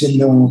very good to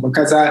know,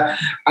 because I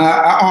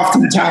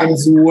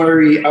oftentimes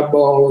worry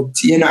about,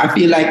 I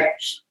feel like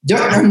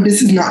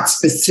this is not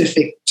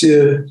specific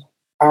to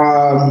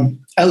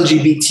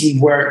LGBT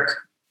work.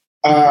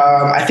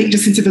 I think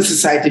just in civil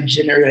society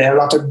generally, a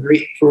lot of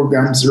great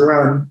programs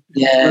run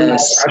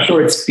yes. for a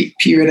short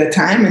period of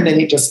time, and then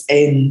it just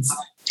ends.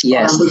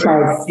 Yes.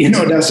 Because,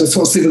 that's just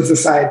how civil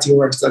society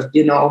works. That,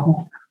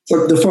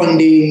 so the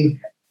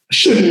funding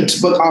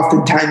shouldn't, but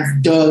oftentimes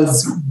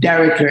does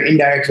directly or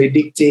indirectly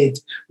dictate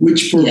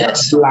which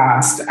programs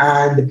last.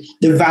 And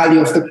the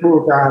value of the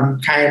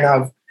program kind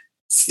of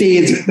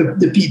stays with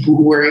the people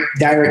who were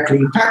directly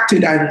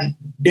impacted, and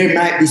there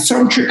might be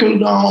some trickle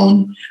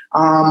down,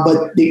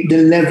 but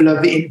the level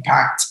of the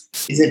impact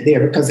isn't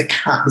there because it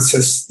can't be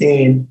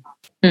sustained.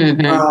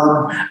 Mm-hmm.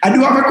 I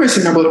do have a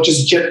question about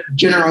just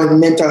general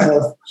mental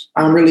health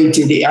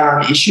related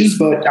issues,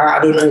 but I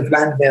don't know if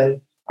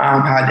Lanville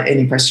had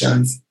any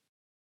questions.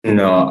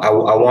 No, I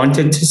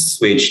wanted to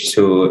switch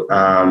to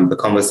the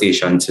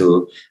conversation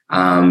to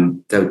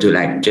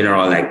like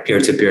general like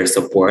peer-to-peer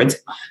support.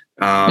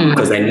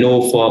 Because I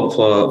know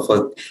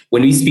for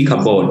when we speak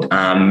about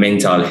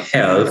mental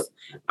health,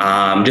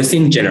 just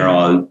in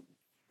general,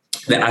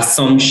 the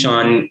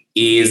assumption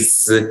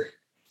is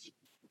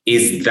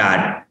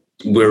that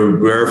we're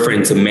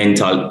referring to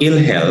mental ill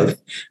health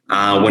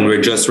when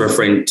we're just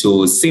referring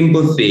to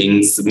simple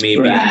things,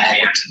 maybe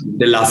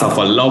the loss of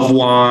a loved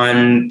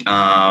one,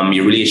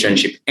 your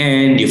relationship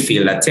end, you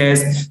feel a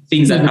test,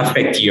 things that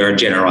affect your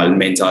general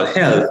mental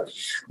health.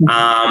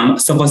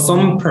 So for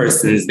some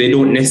persons, they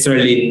don't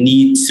necessarily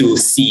need to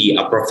see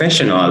a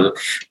professional.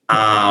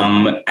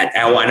 And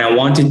I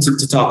wanted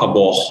to talk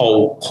about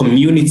how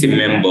community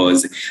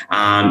members,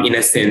 in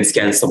a sense,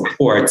 can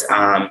support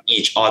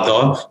each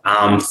other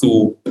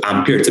through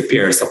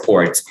peer-to-peer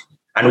support,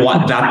 and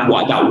what that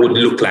would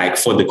look like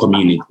for the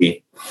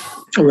community.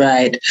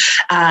 Right.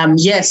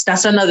 Yes,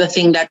 that's another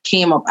thing that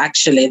came up,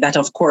 actually, that,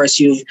 of course,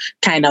 you've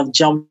kind of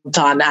jumped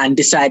on and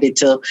decided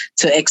to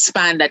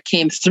expand, that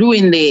came through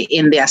in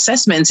the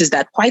assessments, is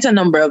that quite a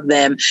number of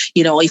them,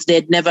 if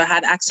they'd never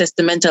had access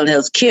to mental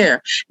health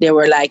care, they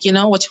were like,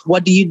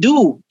 what do you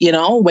do,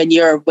 when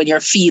you're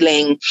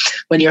feeling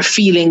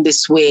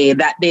this way,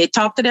 that they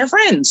talk to their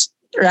friends.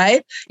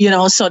 Right.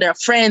 So their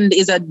friend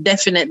is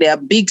definitely a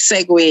big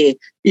segue,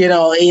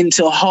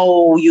 into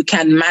how you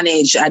can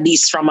manage, at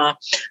least from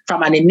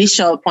an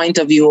initial point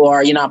of view,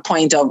 or, a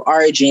point of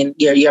origin,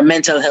 your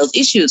mental health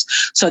issues.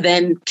 So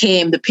then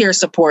came the peer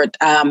support,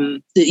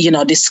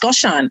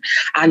 discussion.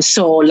 And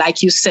so,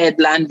 like you said,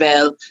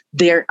 Lanville,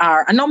 there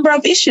are a number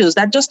of issues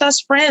that just as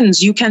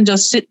friends, you can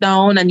just sit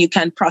down and you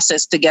can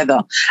process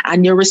together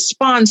and you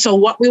respond. So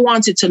what we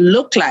want it to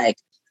look like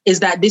is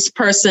that this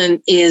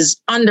person is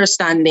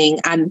understanding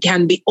and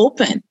can be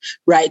open,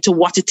 right, to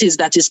what it is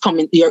that is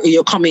coming,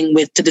 you're coming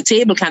with to the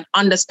table, can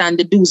understand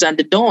the do's and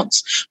the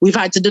don'ts. We've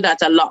had to do that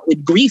a lot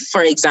with grief,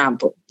 for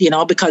example,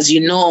 because,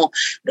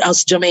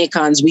 us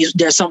Jamaicans,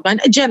 there's something,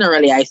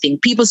 generally, I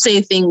think people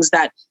say things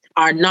that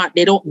are not,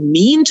 they don't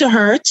mean to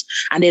hurt,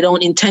 and they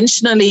don't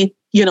intentionally,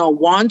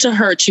 want to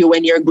hurt you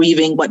when you're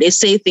grieving, but they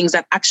say things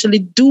that actually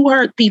do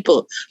hurt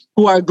people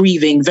who are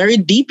grieving very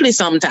deeply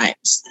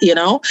sometimes,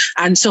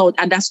 and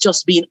that's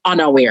just being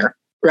unaware,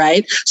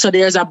 right? So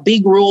there's a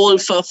big role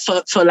for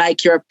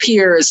like your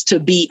peers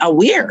to be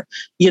aware,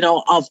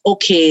 of,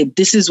 okay,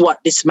 this is what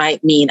this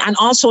might mean. And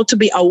also to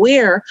be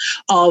aware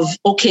of,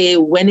 okay,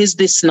 when is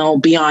this now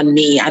beyond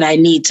me and I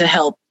need to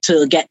help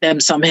to get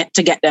them some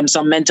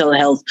mental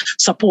health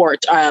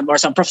support, or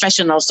some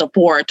professional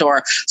support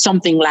or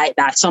something like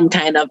that, some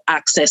kind of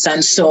access.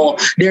 And so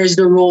there's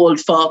the role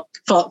for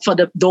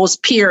those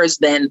peers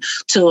then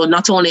to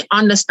not only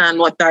understand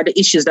what are the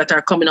issues that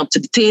are coming up to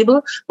the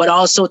table, but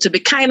also to be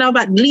kind of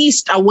at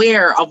least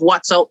aware of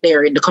what's out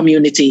there in the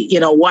community.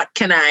 Where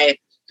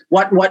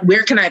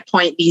can I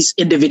point these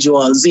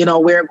individuals?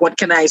 What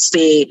can I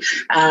say?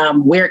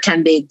 Where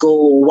can they go?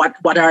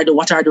 What are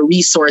the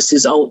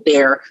resources out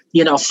there,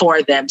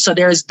 for them? So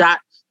there's that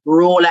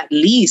role at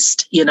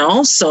least,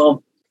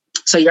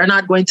 So you're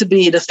not going to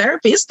be the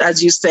therapist,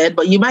 as you said,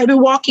 but you might be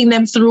walking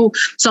them through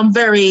some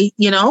very,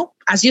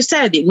 as you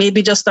said, it may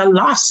be just a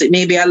loss. It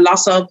may be a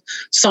loss of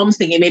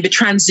something. It may be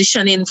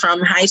transitioning from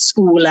high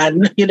school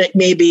and,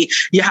 maybe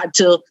you had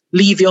to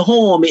leave your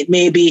home. It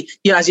may be,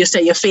 as you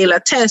say, you fail a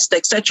test,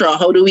 etc.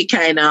 How do we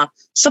kind of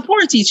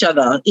support each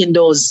other in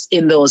those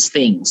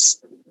things?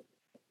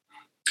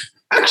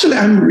 Actually,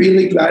 I'm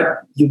really glad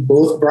you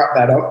both brought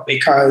that up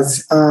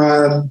because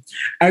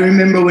I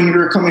remember when we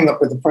were coming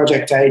up with the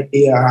project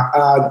idea,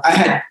 I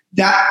had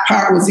that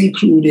part was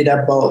included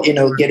about,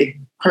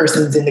 getting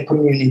persons in the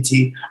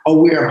community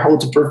aware of how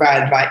to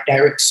provide like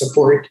direct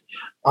support.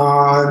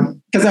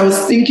 Because I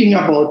was thinking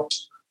about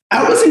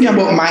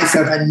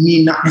myself and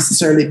me not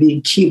necessarily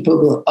being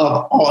capable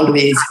of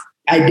always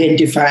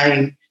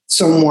identifying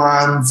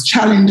someone's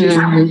challenges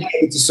and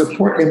to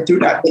support them through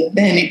that. But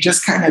then it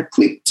just kind of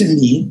clicked to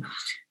me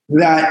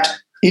that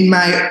in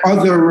my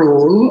other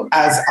role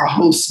as a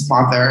host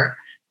mother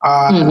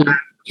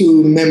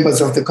to members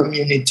of the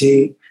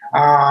community,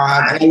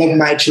 and I love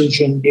my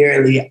children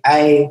dearly,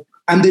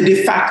 I'm the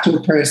de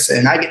facto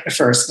person. I get the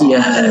first call.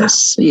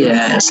 Yes.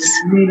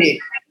 The minute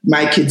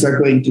my kids are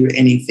going through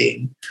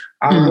anything,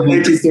 whether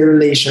it is their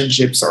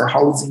relationships or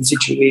housing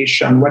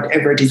situation,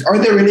 whatever it is, or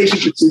their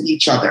relationships with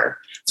each other.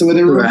 So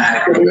whether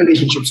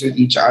relationships with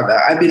each other,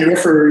 I've been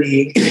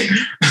refereeing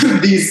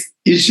these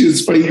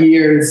issues for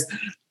years.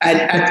 And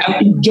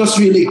it just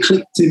really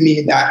clicked to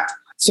me that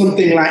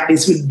something like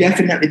this would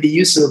definitely be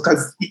useful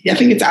because I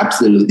think it's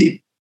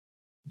absolutely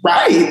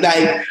right.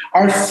 Like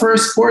our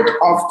first port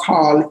of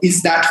call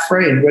is that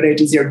friend, whether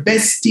it is your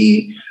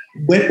bestie,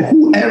 with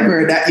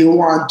whoever that you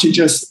want to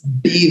just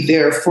be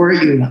there for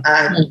you.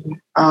 And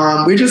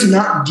we're just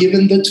not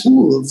given the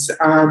tools.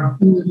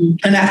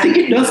 And I think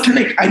it does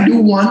connect. I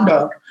do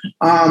wonder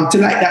to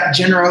like that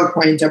general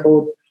point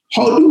about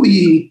how do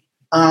we,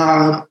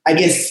 I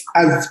guess,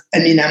 I'm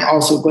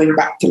also going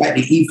back to like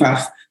the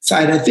EFAF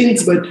side of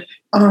things, but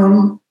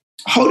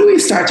how do we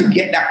start to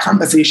get that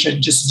conversation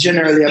just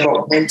generally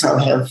about mental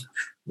health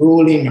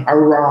rolling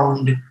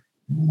around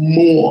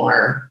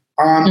more?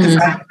 Because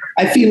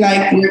I feel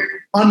like we're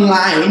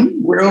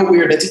online, we're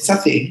aware that it's a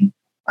thing,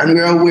 and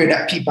we're aware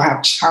that people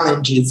have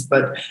challenges,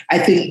 but I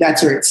think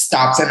that's where it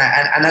stops. And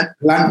I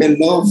love,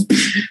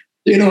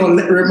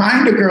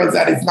 remind the girls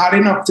that it's not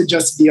enough to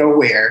just be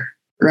aware,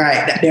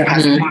 right? That there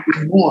has to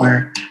be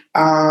more.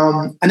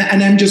 And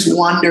I'm just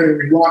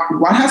wondering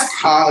what has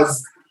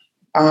caused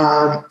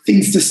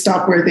things to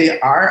stop where they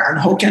are, and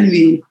how can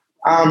we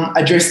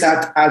address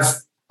that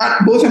as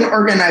both an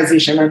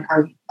organization and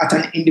at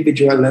an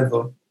individual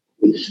level?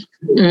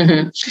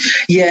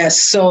 Yes.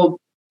 So,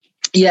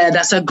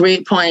 that's a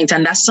great point.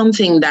 And that's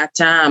something that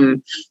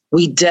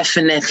we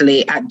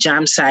definitely at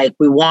JAMSite,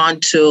 we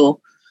want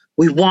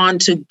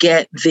to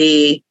get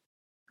the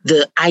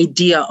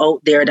idea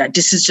out there that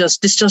this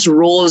just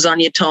rolls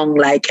on your tongue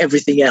like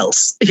everything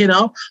else,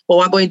 or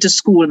we're going to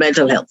school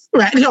mental health,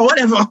 right?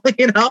 Whatever,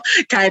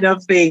 kind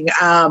of thing.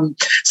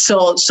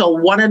 So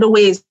one of the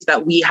ways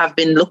that we have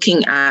been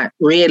looking at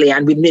really,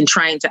 and we've been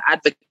trying to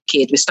advocate,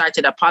 we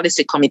started a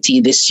policy committee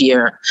this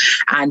year,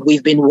 and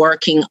we've been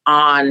working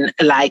on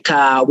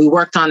we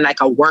worked on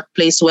a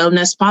workplace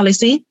wellness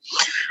policy.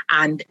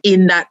 And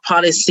in that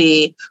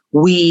policy,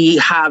 we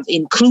have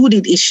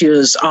included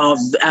issues of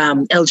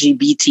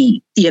LGBT,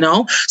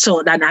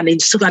 so that, and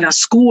it's got a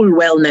school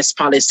wellness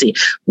policy.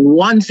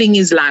 One thing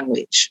is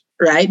language,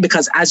 right?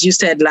 Because as you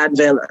said,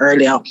 Lanville,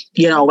 earlier,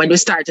 when we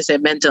start to say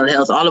mental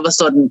health, all of a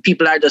sudden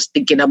people are just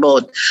thinking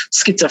about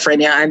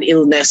schizophrenia and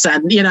illness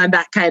and,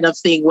 that kind of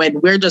thing,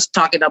 when we're just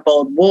talking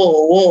about,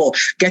 whoa,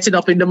 getting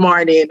up in the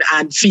morning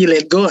and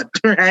feeling good,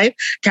 right?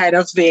 Kind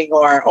of thing,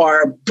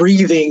 or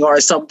breathing or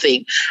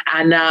something.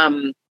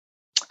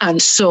 And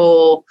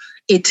so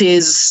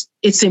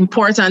it's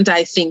important,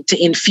 I think, to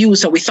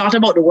infuse. So we thought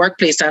about the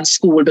workplace and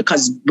school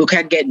because we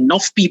can't get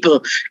enough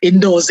people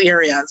in those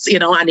areas,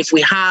 and if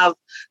we have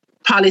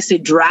policy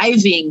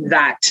driving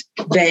that,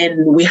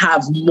 then we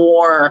have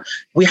more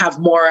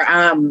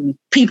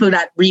people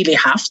that really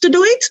have to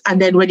do it.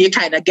 And then when you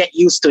kind of get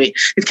used to it,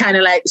 it's kind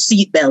of like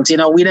seatbelt.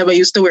 We never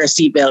used to wear a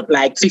seatbelt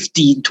like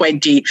 15,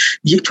 20,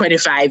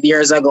 25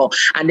 years ago.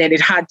 And then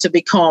it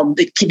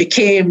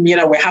became, we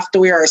have to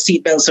wear our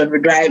seatbelts when we're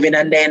driving.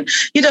 And then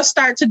you just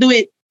start to do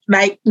it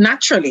like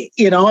naturally,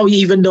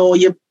 even though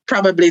you're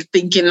probably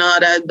thinking, no,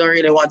 I don't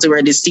really want to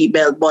wear the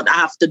seatbelt, but I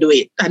have to do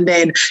it. And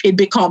then it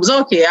becomes,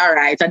 okay, all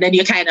right. And then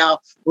you kind of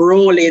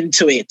roll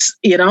into it,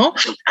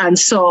 And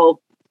so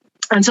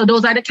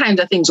those are the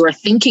kinds of things we're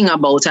thinking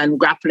about and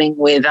grappling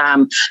with.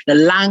 The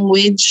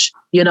language,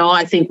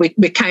 I think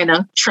we're kind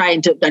of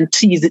trying to and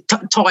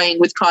toying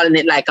with calling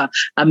it like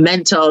a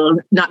mental,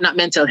 not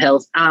mental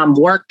health,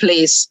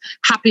 workplace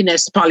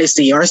happiness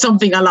policy or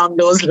something along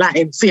those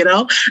lines,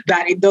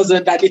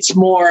 that it's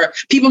more,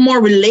 people more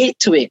relate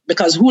to it,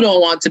 because who don't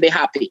want to be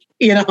happy,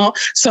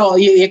 So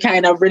you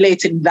kind of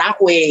relate it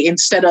that way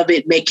instead of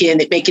it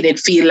making it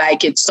feel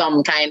like it's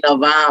some kind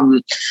of,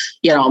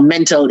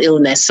 mental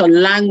illness. So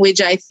language,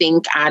 I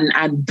think,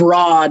 and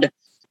broad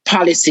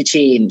policy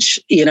change,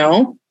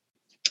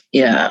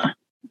 Yeah.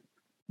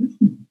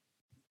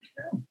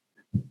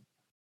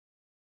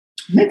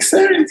 Makes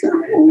sense.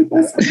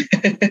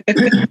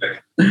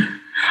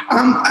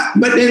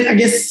 But then I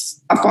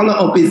guess a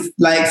follow-up is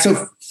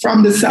so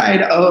from the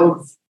side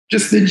of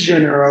just the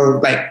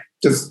general,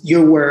 just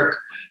your work,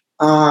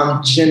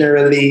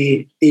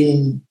 generally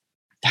in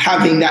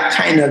having that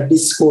kind of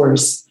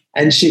discourse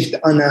and shift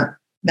on a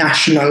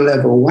national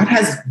level. What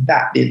has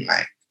that been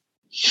like?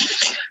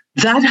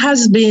 That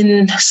has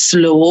been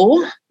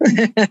slow.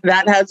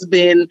 That has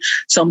been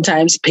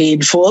sometimes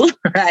painful,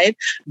 right?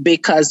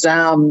 Because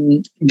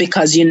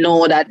you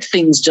know that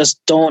things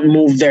just don't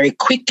move very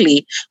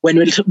quickly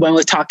when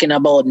we're talking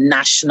about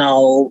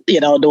national,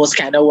 those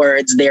kind of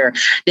words there.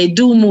 They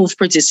do move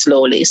pretty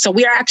slowly. So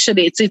we are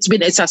actually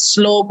it's a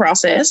slow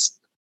process.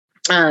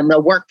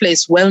 The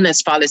workplace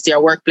wellness policy,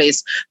 our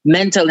workplace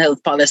mental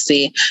health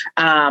policy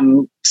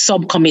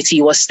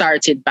subcommittee was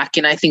started back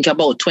in, I think,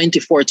 about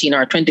 2014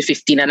 or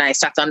 2015, and I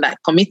sat on that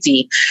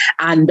committee,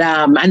 and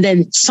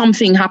then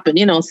something happened.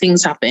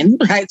 Things happen,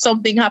 right?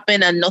 Something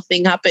happened and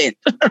nothing happened,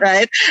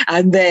 right?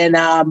 And then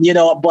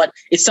but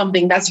it's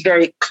something that's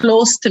very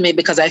close to me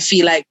because I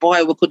feel like,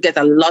 boy, we could get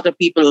a lot of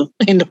people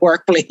in the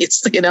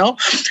workplace,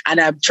 and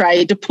I've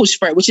tried to push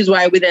for it, which is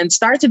why we then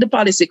started the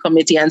policy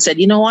committee and said,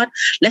 you know what,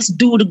 let's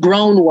do the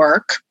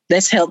groundwork.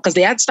 Let's help, because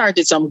they had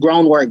started some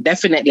groundwork,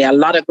 definitely a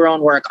lot of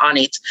groundwork on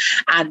it,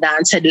 and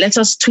said, let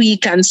us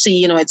tweak and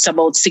see, it's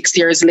about 6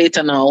 years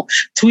later now,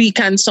 tweak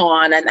and so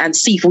on, and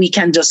see if we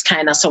can just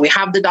so we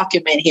have the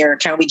document here,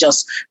 can we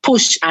just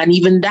push? And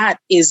even that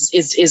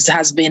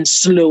has been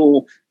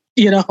slow,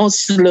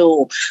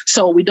 slow.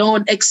 So we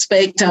don't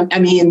expect, that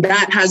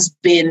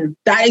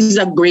is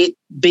a great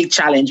big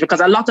challenge,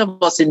 because a lot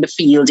of us in the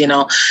field,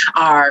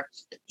 are,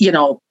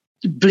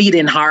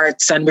 bleeding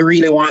hearts, and we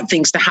really want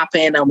things to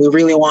happen, and we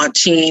really want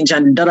change,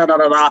 and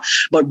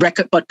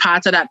But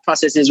part of that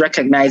process is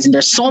recognizing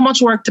there's so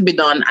much work to be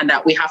done, and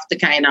that we have to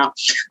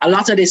a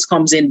lot of this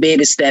comes in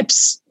baby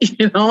steps,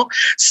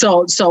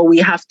 So we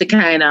have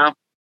to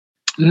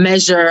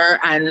measure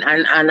and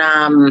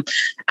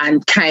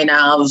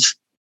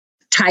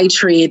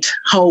titrate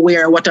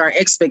what our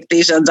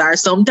expectations are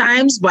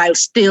sometimes, while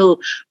still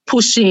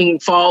pushing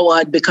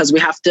forward, because we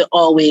have to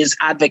always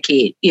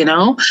advocate,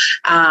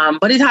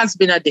 but it has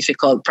been a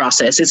difficult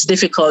process. It's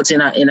difficult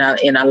in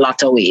a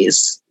lot of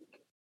ways.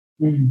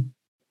 Mm.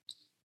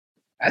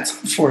 That's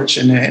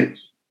unfortunate.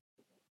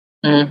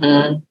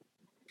 Mm-hmm.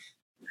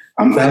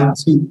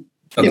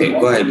 Okay,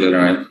 go ahead,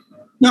 Lauren.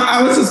 No,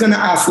 I was just going to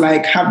ask,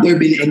 have there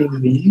been any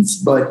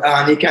wins? But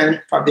you can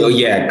probably... Oh,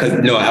 yeah,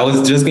 I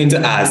was just going to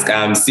ask,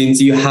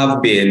 since you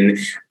have been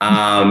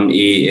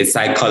a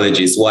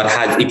psychologist,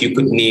 if you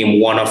could name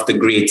one of the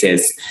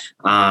greatest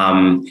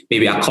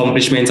maybe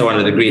accomplishments or one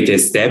of the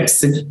greatest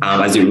steps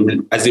as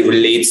it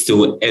relates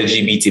to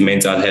LGBT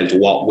mental health,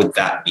 what would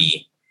that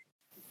be?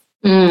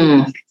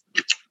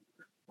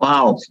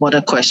 Wow, what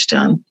a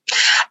question.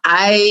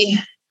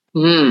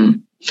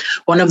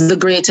 One of the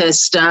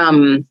greatest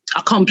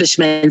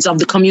accomplishments of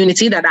the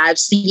community that I've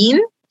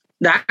seen,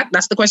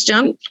 that's the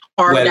question,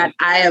 or that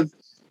I have.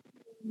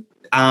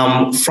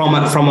 From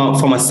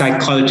a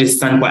psychologist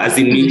standpoint, as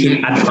in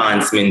making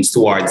advancements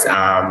towards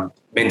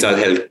mental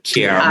health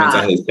care,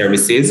 mental health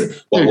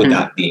services, what would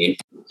that be?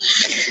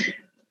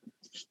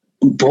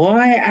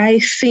 Boy, I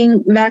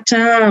think that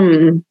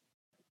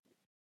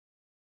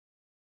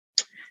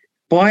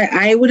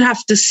I would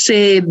have to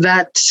say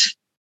that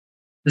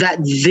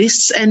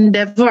this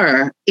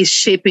endeavor is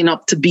shaping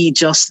up to be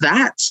just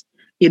that.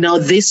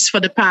 This for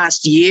the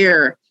past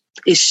year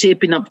is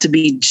shaping up to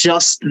be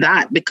just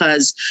that,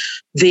 because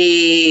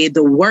the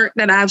work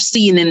that I've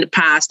seen in the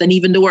past, and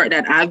even the work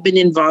that I've been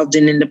involved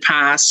in the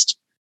past,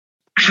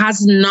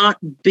 has not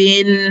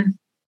been,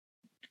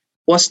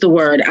 what's the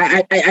word?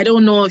 I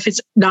don't know if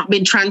it's not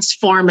been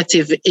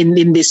transformative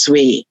in this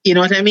way. You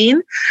know what I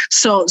mean?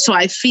 So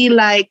I feel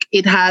like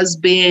it has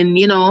been,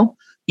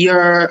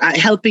 you're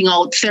helping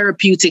out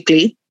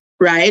therapeutically,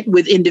 right,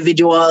 with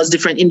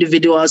different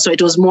individuals. So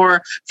it was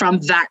more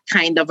from that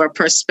kind of a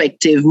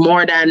perspective,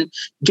 more than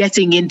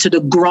getting into the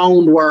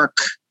groundwork,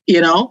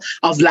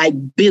 of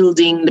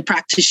building the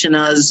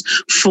practitioners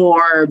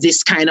for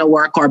this kind of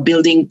work, or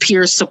building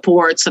peer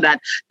support so that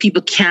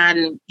people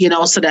can,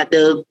 so that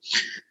the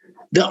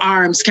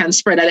arms can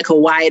spread a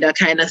little wider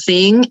kind of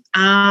thing.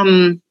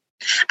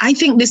 I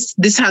think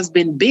this has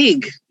been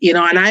big, and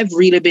I've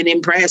really been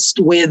impressed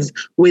with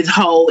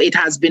how it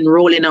has been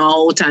rolling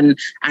out, and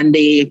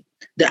the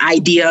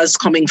ideas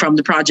coming from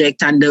the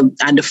project, and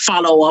the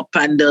follow up,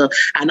 and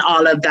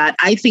all of that.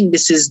 I think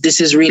this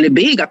is really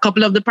big. A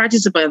couple of the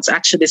participants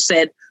actually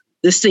said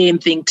the same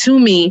thing to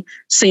me,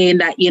 saying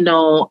that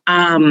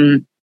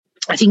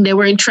I think they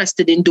were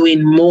interested in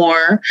doing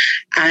more,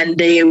 and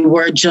they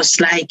were just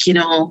like,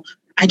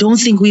 I don't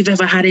think we've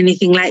ever had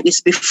anything like this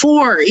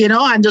before,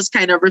 and just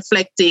kind of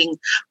reflecting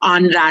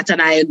on that.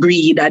 And I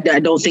agree that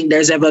I don't think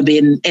there's ever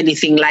been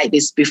anything like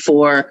this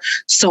before.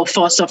 So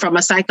from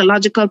a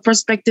psychological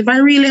perspective, I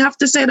really have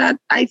to say that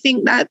I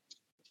think that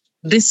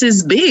this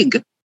is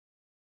big.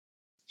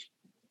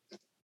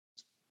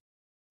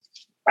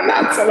 I'm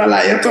not telling a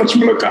lie. You touch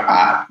me like a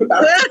heart.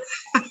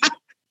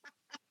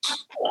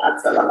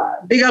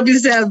 Big up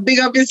yourself. Big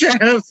up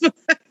yourself.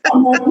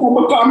 I'm not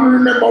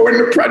remember when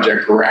the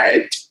project,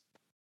 right?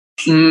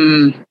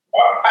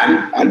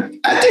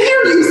 And to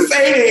hear you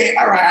say it,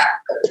 all right,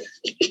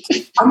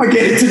 I'm gonna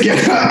get it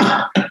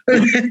together.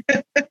 But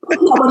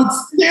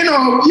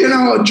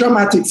it's,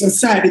 dramatics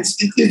aside, it's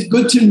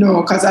good to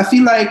know, because I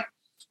think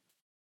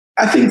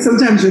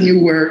sometimes when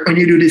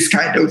you do this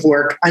kind of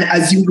work, and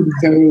as you would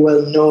very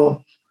well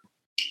know,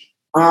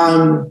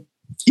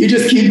 you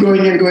just keep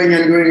going and going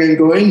and going and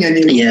going, and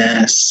you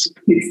Yes.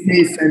 fix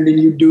this, and then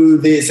you do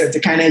this, and to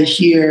kind of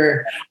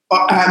hear,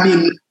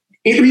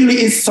 it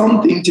really is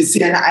something to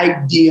see an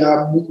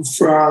idea move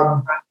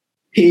from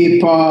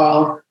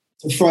paper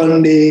to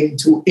funding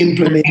to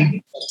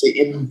implementing to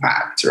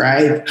impact,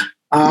 right?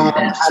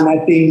 And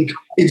I think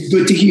it's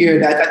good to hear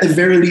that at the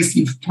very least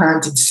you've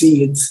planted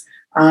seeds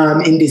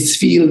in this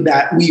field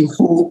that we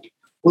hope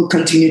will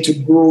continue to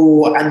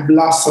grow and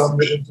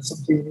blossom into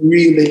something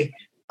really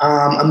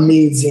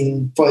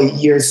amazing for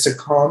years to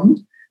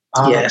come.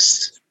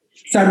 Yes.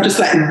 So I'm just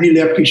really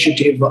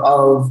appreciative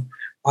of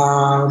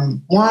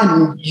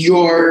one,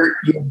 your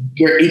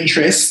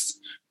interest,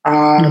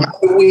 the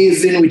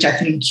ways in which I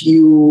think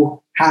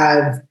you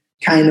have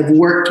kind of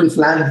worked with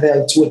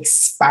Landvel to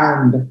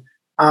expand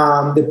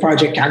the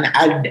project and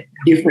add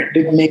different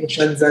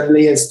dimensions and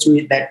layers to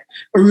it that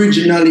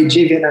originally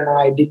Javian and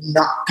I did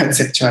not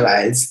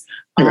conceptualize.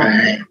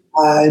 Right.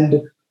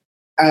 And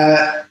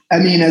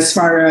as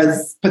far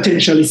as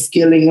potentially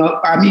scaling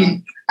up, I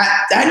do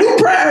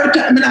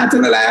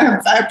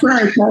prioritize. I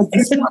prioritize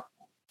this one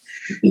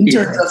in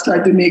terms of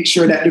trying to make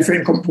sure that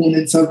different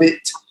components of it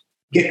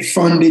get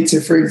funded. So,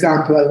 for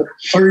example,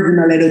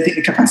 originally I don't think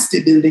the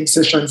capacity building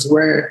sessions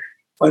were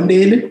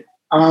funded.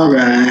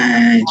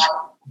 Right.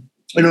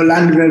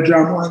 Landvel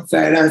drum one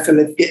side and say,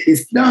 let's get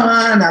this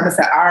done. And I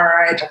say, all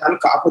right, and I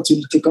look at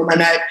opportunity to come,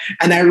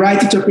 and I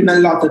write it up in a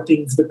lot of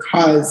things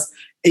because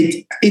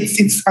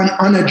it's an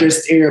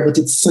unaddressed area, but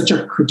it's such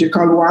a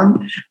critical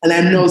one. And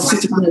I'm now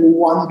sitting there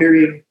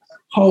wondering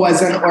how,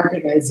 as an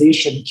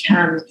organization,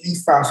 can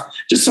EFAF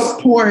just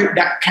support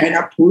that kind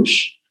of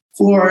push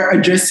for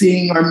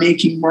addressing or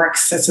making more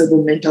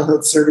accessible mental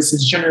health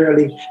services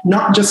generally,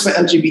 not just for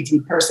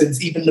LGBT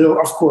persons, even though,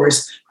 of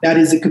course, that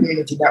is a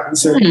community that we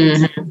serve.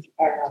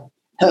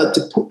 Help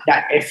to put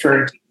that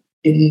effort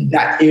in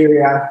that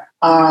area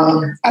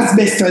as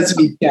best as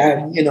we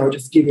can,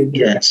 just give it.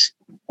 Yes.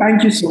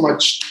 Thank you so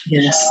much.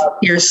 Yes.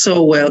 You're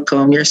so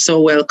welcome. You're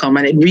so welcome.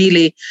 And it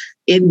really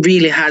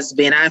has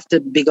been. I have to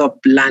big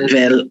up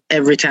Landvel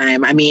every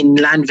time.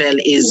 Landvel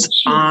is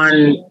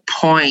on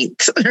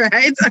point,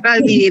 right?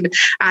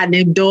 And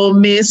him don't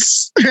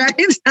miss,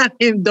 right? And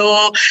him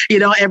don't,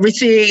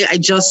 everything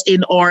just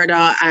in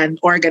order and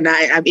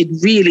organized.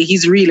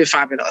 He's really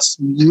fabulous.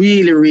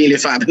 Really, really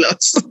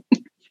fabulous.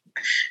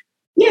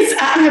 Yes,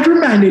 I have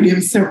reminded him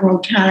several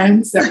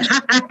times that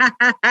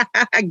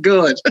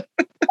good.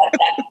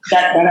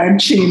 that I'm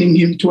chaining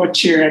him to a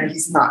chair and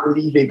he's not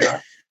leaving.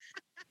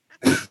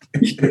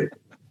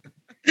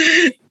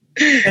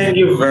 Thank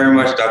you very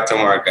much, Dr.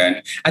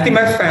 Morgan. I think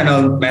my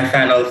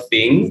final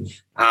thing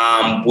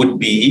would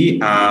be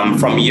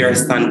from your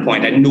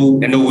standpoint. I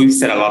know we've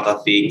said a lot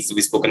of things.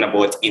 We've spoken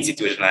about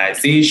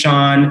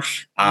institutionalization,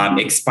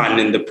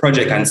 expanding the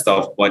project and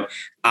stuff. But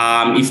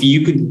if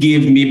you could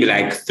give maybe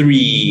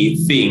 3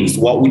 things,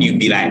 what would be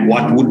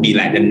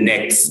the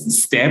next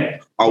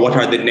step, or what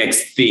are the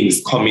next things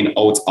coming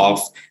out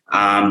of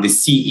the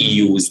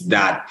CEUs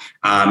that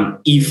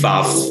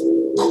EFAF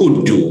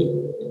could do?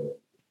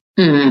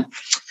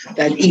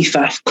 That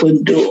EFAF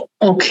could do.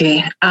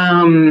 Okay.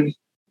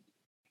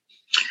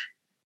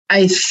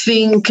 I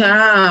think,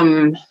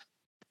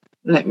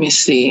 let me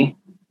see.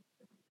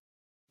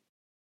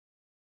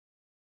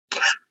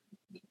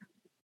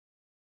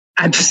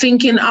 I'm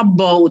thinking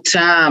about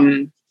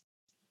because,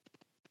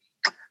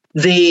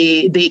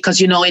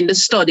 in the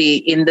study,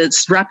 in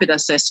this rapid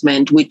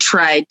assessment, we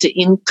tried to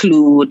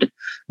include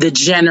the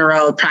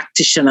general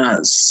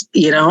practitioners,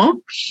 a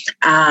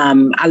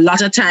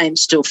lot of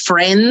times to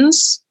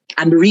friends.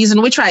 And the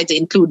reason we try to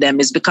include them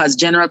is because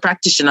general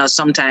practitioners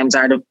sometimes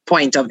are the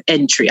point of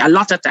entry. A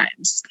lot of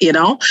times, you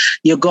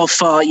go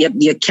for,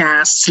 you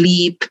can't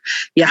sleep,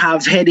 you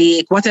have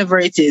headache, whatever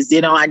it is,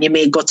 and you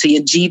may go to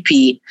your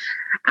GP.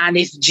 And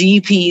if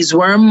GPs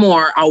were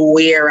more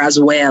aware as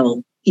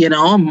well,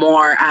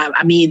 more,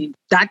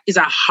 that is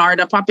a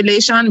harder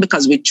population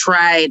because we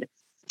tried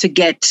to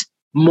get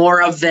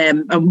more of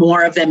them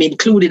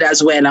included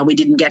as well. And we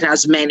didn't get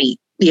as many,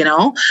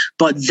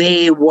 but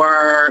they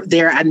were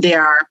there and they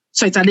are.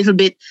 So there's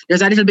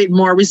a little bit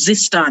more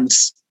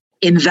resistance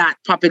in that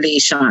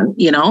population,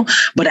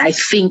 but I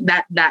think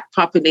that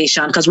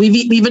population, because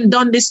we've even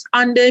done this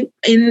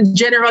in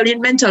general in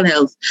mental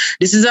health.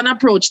 This is an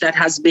approach that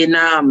has been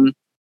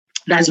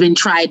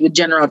tried with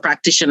general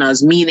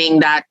practitioners, meaning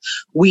that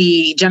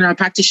general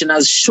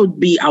practitioners should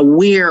be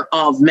aware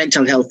of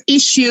mental health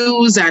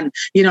issues and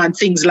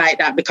things like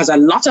that, because a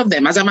lot of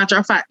them, as a matter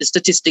of fact, the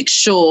statistics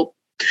show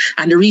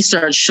and the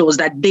research shows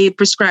that they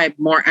prescribe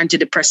more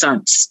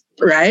antidepressants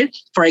right?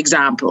 For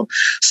example.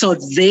 So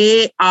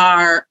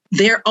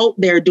they're out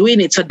there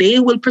doing it. So they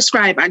will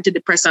prescribe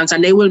antidepressants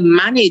and they will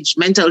manage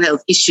mental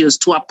health issues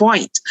to a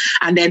point.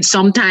 And then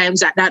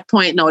sometimes at that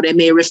point now they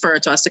may refer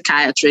to a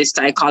psychiatrist,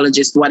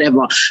 psychologist,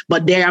 whatever,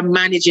 but they're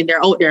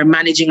out there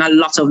managing a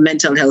lot of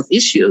mental health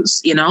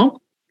issues,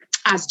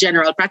 as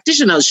general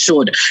practitioners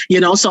should,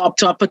 so up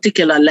to a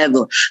particular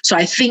level. So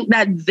I think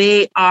that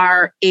they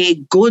are a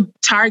good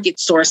target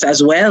source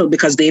as well,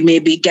 because they may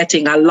be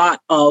getting a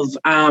lot of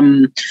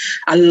the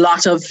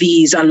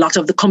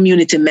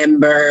community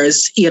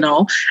members,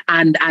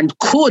 and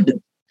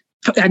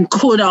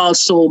could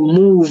also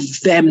move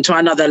them to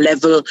another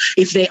level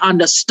if they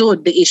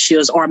understood the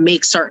issues or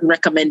make certain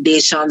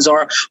recommendations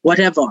or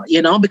whatever,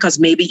 because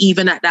maybe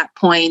even at that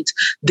point,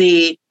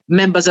 the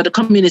members of the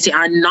community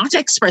are not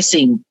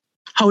expressing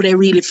how they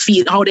really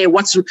feel,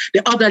 what's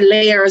the other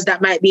layers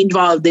that might be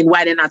involved in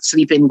why they're not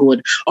sleeping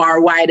good, or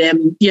why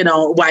them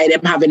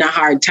having a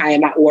hard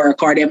time at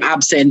work, or them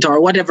absent, or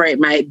whatever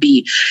it might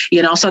be,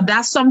 so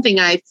that's something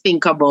I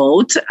think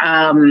about.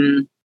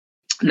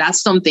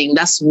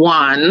 That's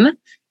one.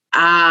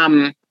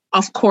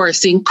 Of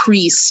course,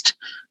 increased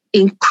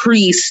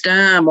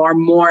or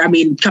more,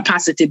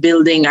 capacity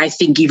building, I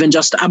think even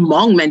just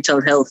among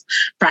mental health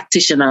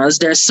practitioners,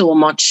 there's so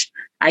much,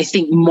 I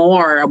think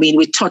more.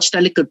 We touched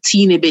a little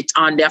teeny bit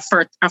on the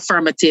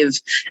affirmative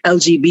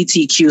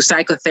LGBTQ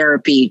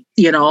psychotherapy,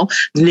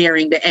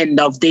 nearing the end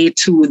of day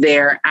 2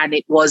 there. And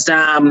it was,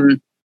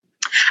 and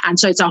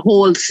so it's a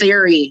whole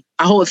therapy,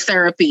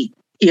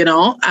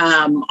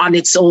 on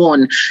its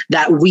own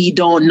that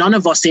none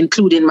of us,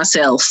 including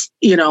myself,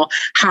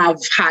 have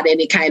had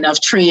any kind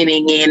of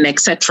training in,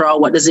 etc.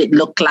 What does it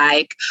look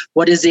like?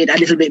 What is it? A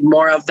little bit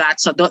more of that.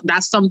 So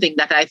that's something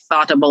that I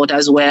thought about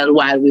as well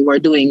while we were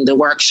doing the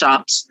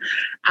workshops.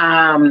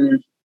 What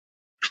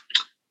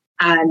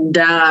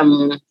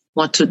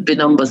would be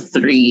number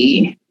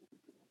 3?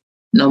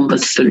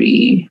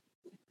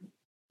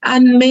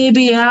 And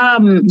maybe,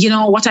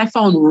 what I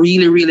found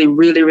really, really,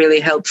 really,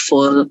 really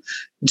helpful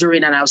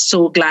during, and I was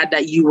so glad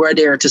that you were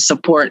there to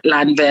support,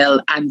 Lanvell,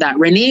 and that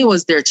Renee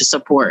was there to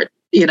support,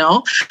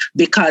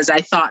 because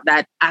I thought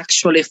that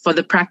actually for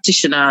the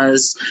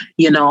practitioners,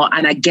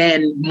 and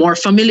again, more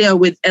familiar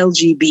with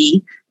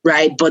LGB,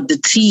 right? But the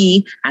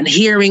T, and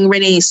hearing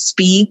Renee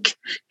speak,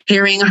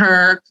 hearing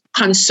her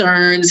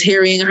concerns,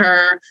 hearing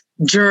her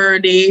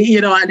journey,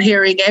 and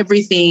hearing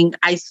everything,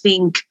 I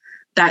think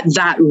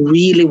that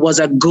really was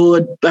an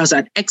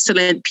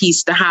excellent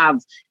piece to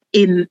have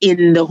in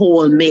the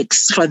whole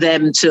mix for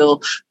them to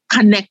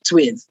connect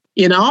with,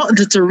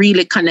 to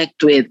really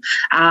connect with.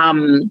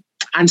 And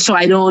so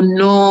I don't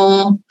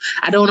know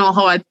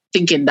how I'm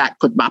thinking that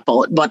could map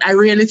out, but I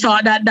really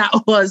thought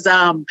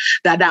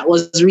that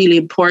was really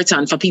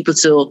important for people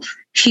to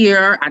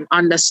hear and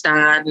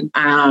understand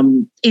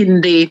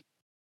in the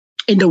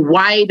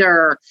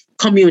wider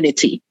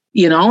community,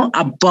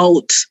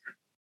 about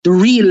the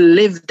real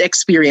lived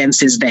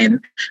experiences then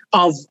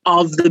of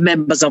the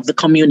members of the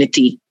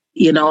community.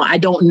 I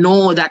don't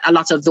know that a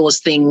lot of those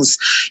things,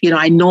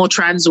 I know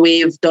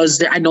Transwave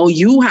does, I know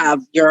you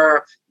have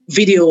your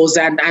videos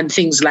and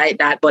things like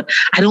that, but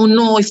I don't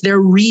know if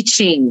they're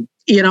reaching,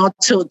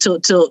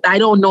 to I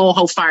don't know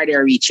how far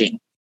they're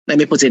reaching. Let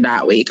me put it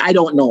that way. I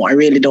don't know. I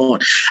really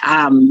don't.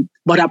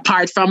 But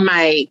apart from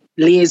my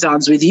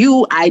liaisons with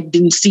you, I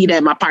didn't see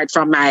them apart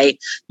from my,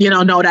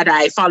 now that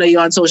I follow you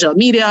on social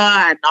media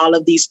and all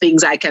of these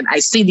things, I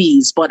see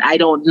these, but I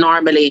don't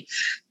normally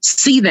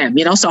see them,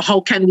 so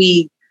how can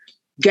we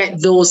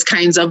get those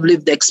kinds of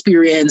lived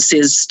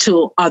experiences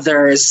to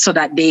others so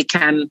that they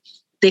can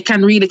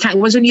really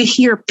when you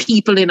hear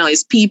people,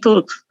 it's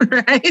people,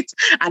 right?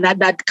 And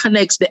that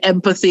connects the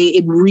empathy.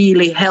 It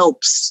really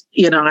helps,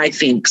 I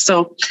think.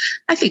 So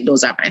I think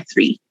those are my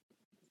 3.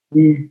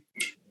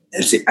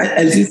 As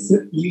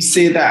you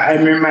say that,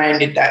 I'm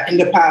reminded that in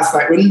the past,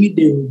 like when we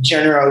do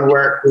general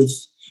work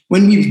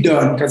when we've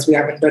done, because we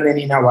haven't done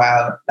any in a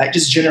while, like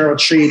just general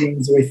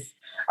trainings with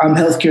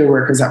healthcare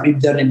workers that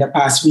we've done in the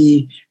past,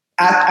 we,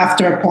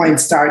 after a point,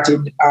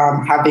 started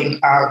having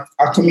a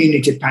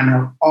community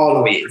panel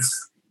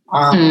always.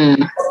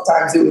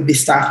 Sometimes it would be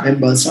staff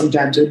members,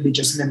 sometimes it would be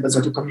just members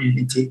of the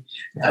community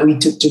that we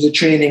took to the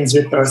trainings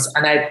with us.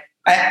 And I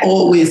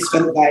always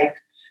felt like,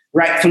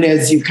 rightfully,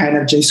 as you kind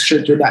of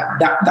gestured to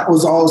that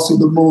was also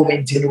the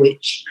moment in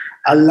which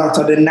a lot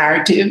of the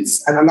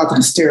narratives and a lot of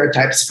the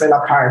stereotypes fell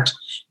apart.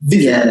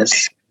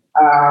 Yes.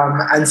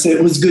 And so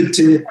it was good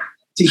to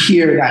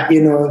hear that,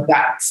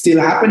 that still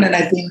happened. And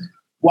I think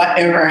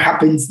whatever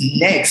happens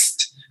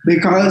next,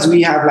 because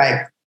we have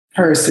like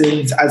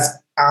persons as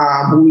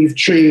who we've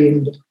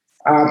trained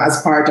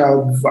as part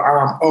of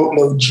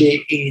Outloud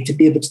JA to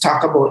be able to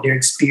talk about their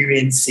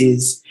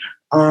experiences,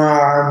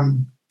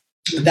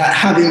 that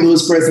having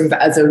those persons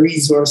as a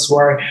resource who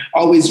are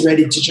always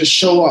ready to just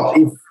show up.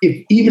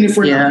 Even if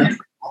we're not in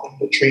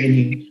the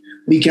training,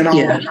 we can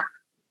all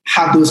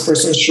have those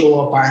persons show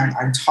up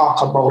and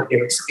talk about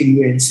their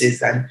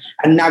experiences and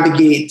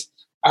navigate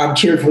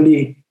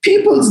carefully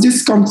people's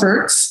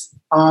discomforts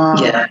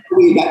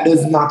That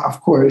does not,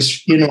 of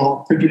course,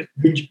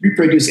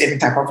 reproduce any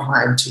type of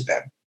harm to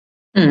them.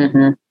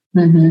 Mm-hmm.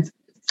 Mm-hmm.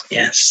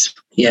 Yes.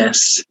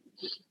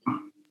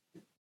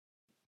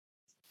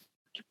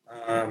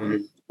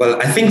 Well,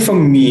 I think for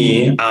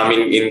me,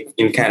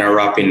 in kind of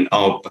wrapping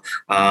up,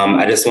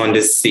 I just want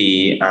to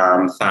say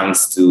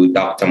thanks to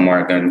Dr.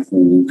 Morgan,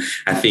 who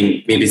I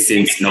think maybe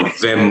since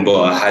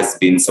November has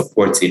been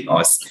supporting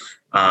us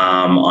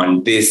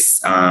on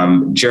this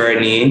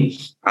journey.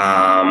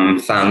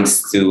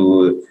 Thanks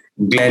to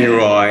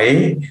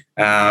Glenroy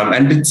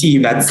and the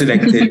team that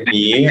selected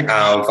me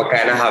for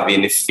kind of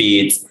having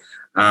faith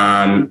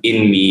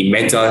in me.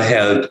 Mental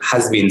health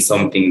has been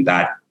something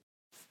that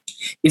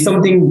is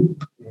something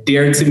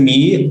dear to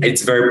me.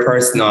 It's very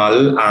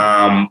personal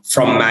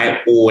from my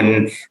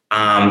own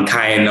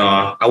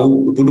I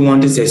wouldn't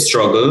want to say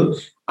struggle,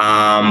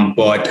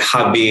 but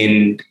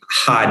having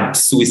had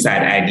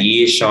suicide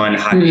ideation,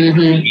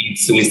 having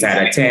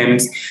suicide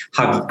attempts,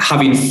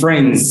 having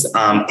friends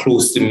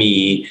close to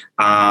me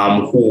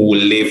who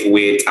live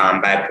with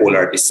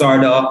bipolar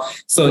disorder.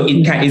 So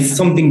it's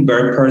something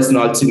very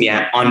personal to me.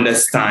 I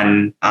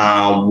understand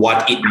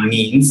what it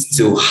means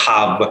to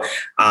have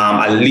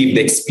a lived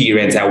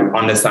experience. I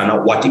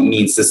understand what it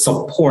means to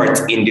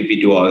support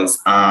individuals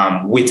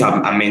with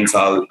a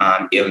mental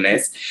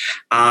illness.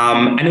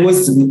 And it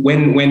was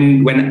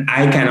when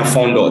I kind of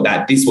found out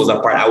that this was a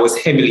part, I was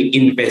heavily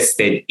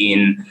invested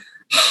in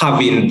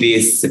having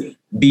this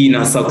being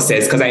a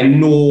success, because I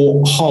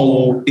know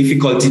how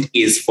difficult it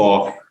is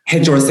for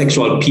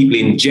heterosexual people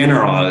in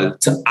general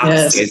to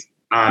access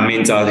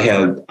mental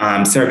health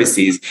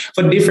services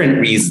for different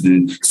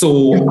reasons.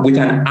 So with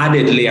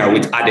added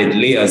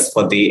layers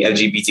for the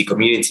LGBT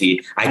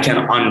community, I can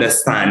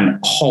understand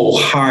how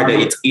hard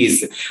it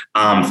is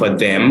for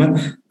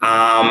them.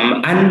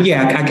 I'm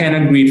kind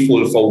of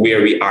grateful for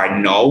where we are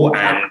now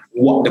and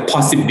what the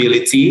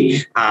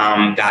possibility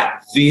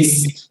that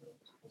this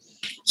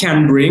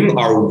can bring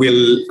or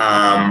will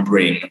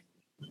bring.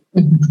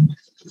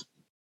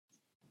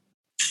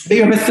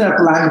 Big up yourself,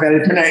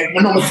 Langveld. I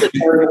know what's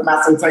the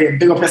massive so you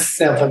big up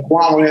yourself and go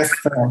on with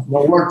yourself.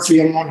 Don't work for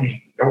your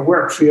money. Don't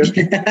work for your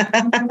Thank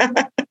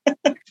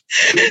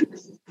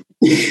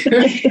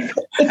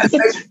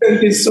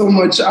you so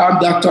much,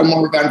 Dr.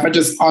 Morgan, for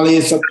just all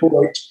your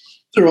support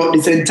throughout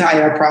this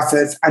entire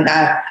process. And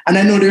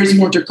I know there's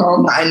more to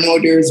come. I know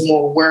there's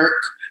more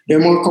work. There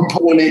are more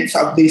components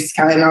of this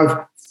kind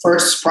of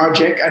first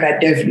project, and I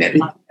definitely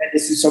think that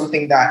this is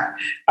something that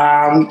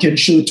we can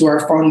show to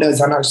our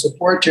funders and our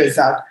supporters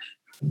that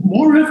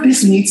more of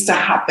this needs to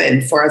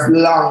happen for as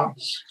long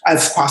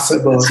as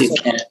possible. So,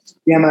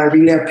 man, I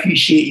really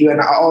appreciate you,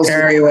 and I also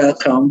very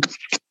welcome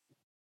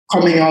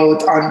coming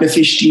out on the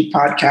Fish Tea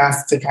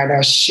podcast to kind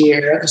of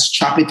share, just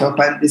chop it up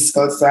and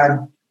discuss.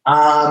 And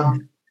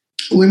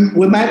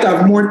we might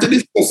have more to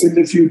discuss in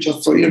the future.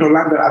 So,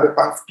 London have it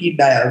on speed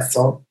dial.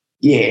 So,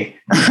 yeah.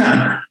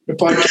 The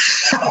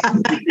podcast.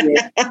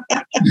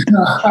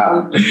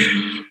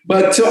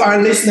 But to our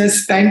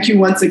listeners, thank you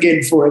once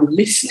again for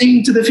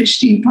listening to the Fish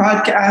Tea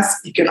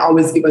Podcast. You can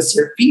always give us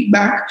your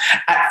feedback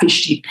at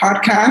Fish Tea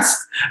Podcast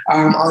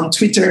on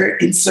Twitter,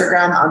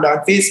 Instagram, and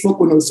on Facebook.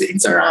 We know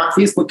Instagram and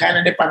Facebook kind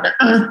of dependent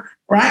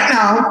right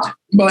now,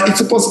 but it's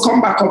supposed to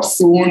come back up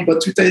soon.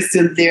 But Twitter is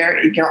still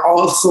there. You can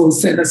also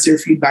send us your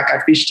feedback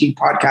at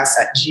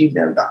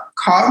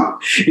fishteapodcast@gmail.com.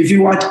 If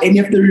you want any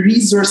of the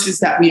resources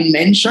that we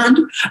mentioned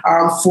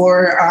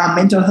for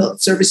mental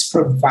health service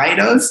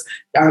providers,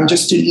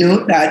 just to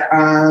note that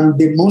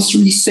the most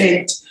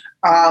recent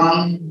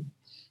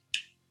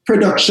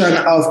production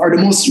of, or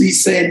the most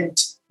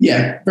recent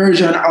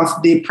version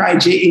of the Pride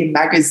JA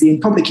magazine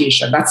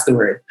publication, that's the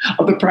word,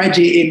 of the Pride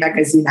JA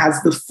magazine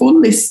has the full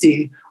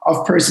listing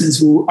of persons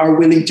who are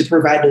willing to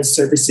provide those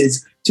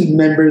services to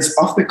members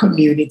of the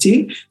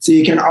community. So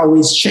you can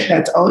always check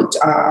that out,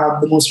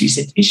 the most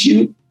recent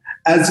issue,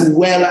 as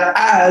well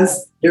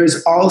as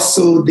there's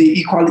also the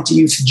Equality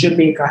Youth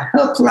Jamaica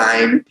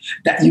helpline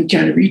that you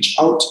can reach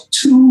out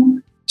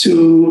to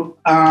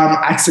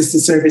access the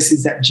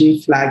services that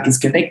JFLAG is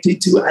connected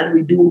to. And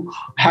we do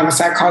have a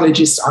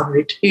psychologist on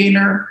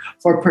retainer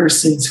for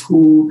persons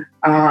who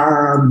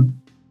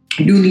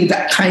do need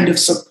that kind of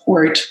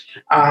support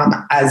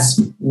as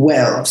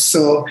well.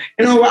 So,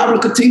 we have a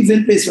look at things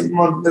in place for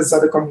members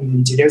of the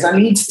community. There's a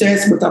needs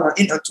test, but I'm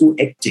not too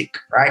hectic,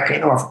 right? I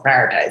have to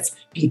prioritize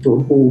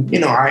people who,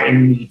 are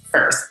in need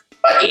first.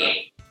 But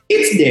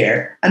it's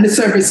there, and the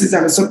services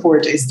and the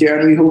support is there,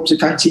 and we hope to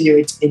continue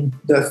it in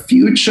the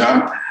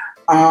future.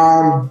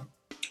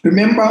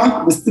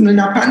 Remember, we're still in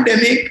a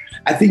pandemic.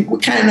 I think we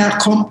kind of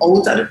come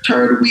out of the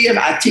third wave.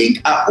 I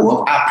think, I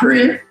hope, I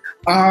pray.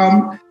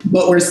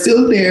 But we're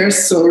still there.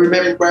 So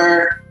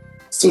remember,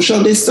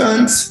 social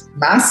distance,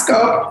 mask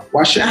up,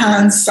 wash your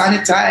hands,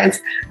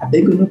 sanitize. And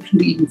they're going to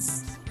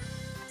please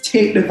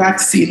take the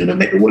vaccine. You know,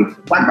 make the whole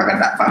one bag of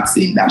that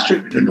vaccine. That's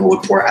true. You don't know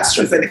what poor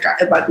AstraZeneca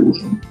ever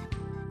do.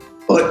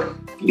 But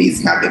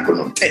please not going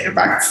to take the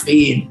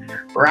vaccine,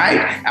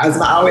 right? As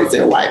I always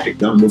say, wipe it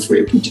down before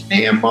you put it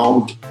in your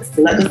mouth.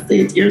 Still I just say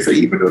it here, so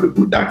even though the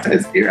good doctor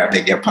is here, I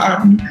beg your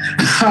pardon.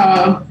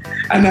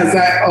 And as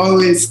I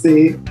always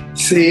say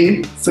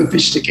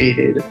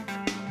sophisticated.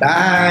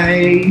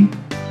 Bye.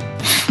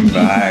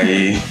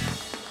 Bye.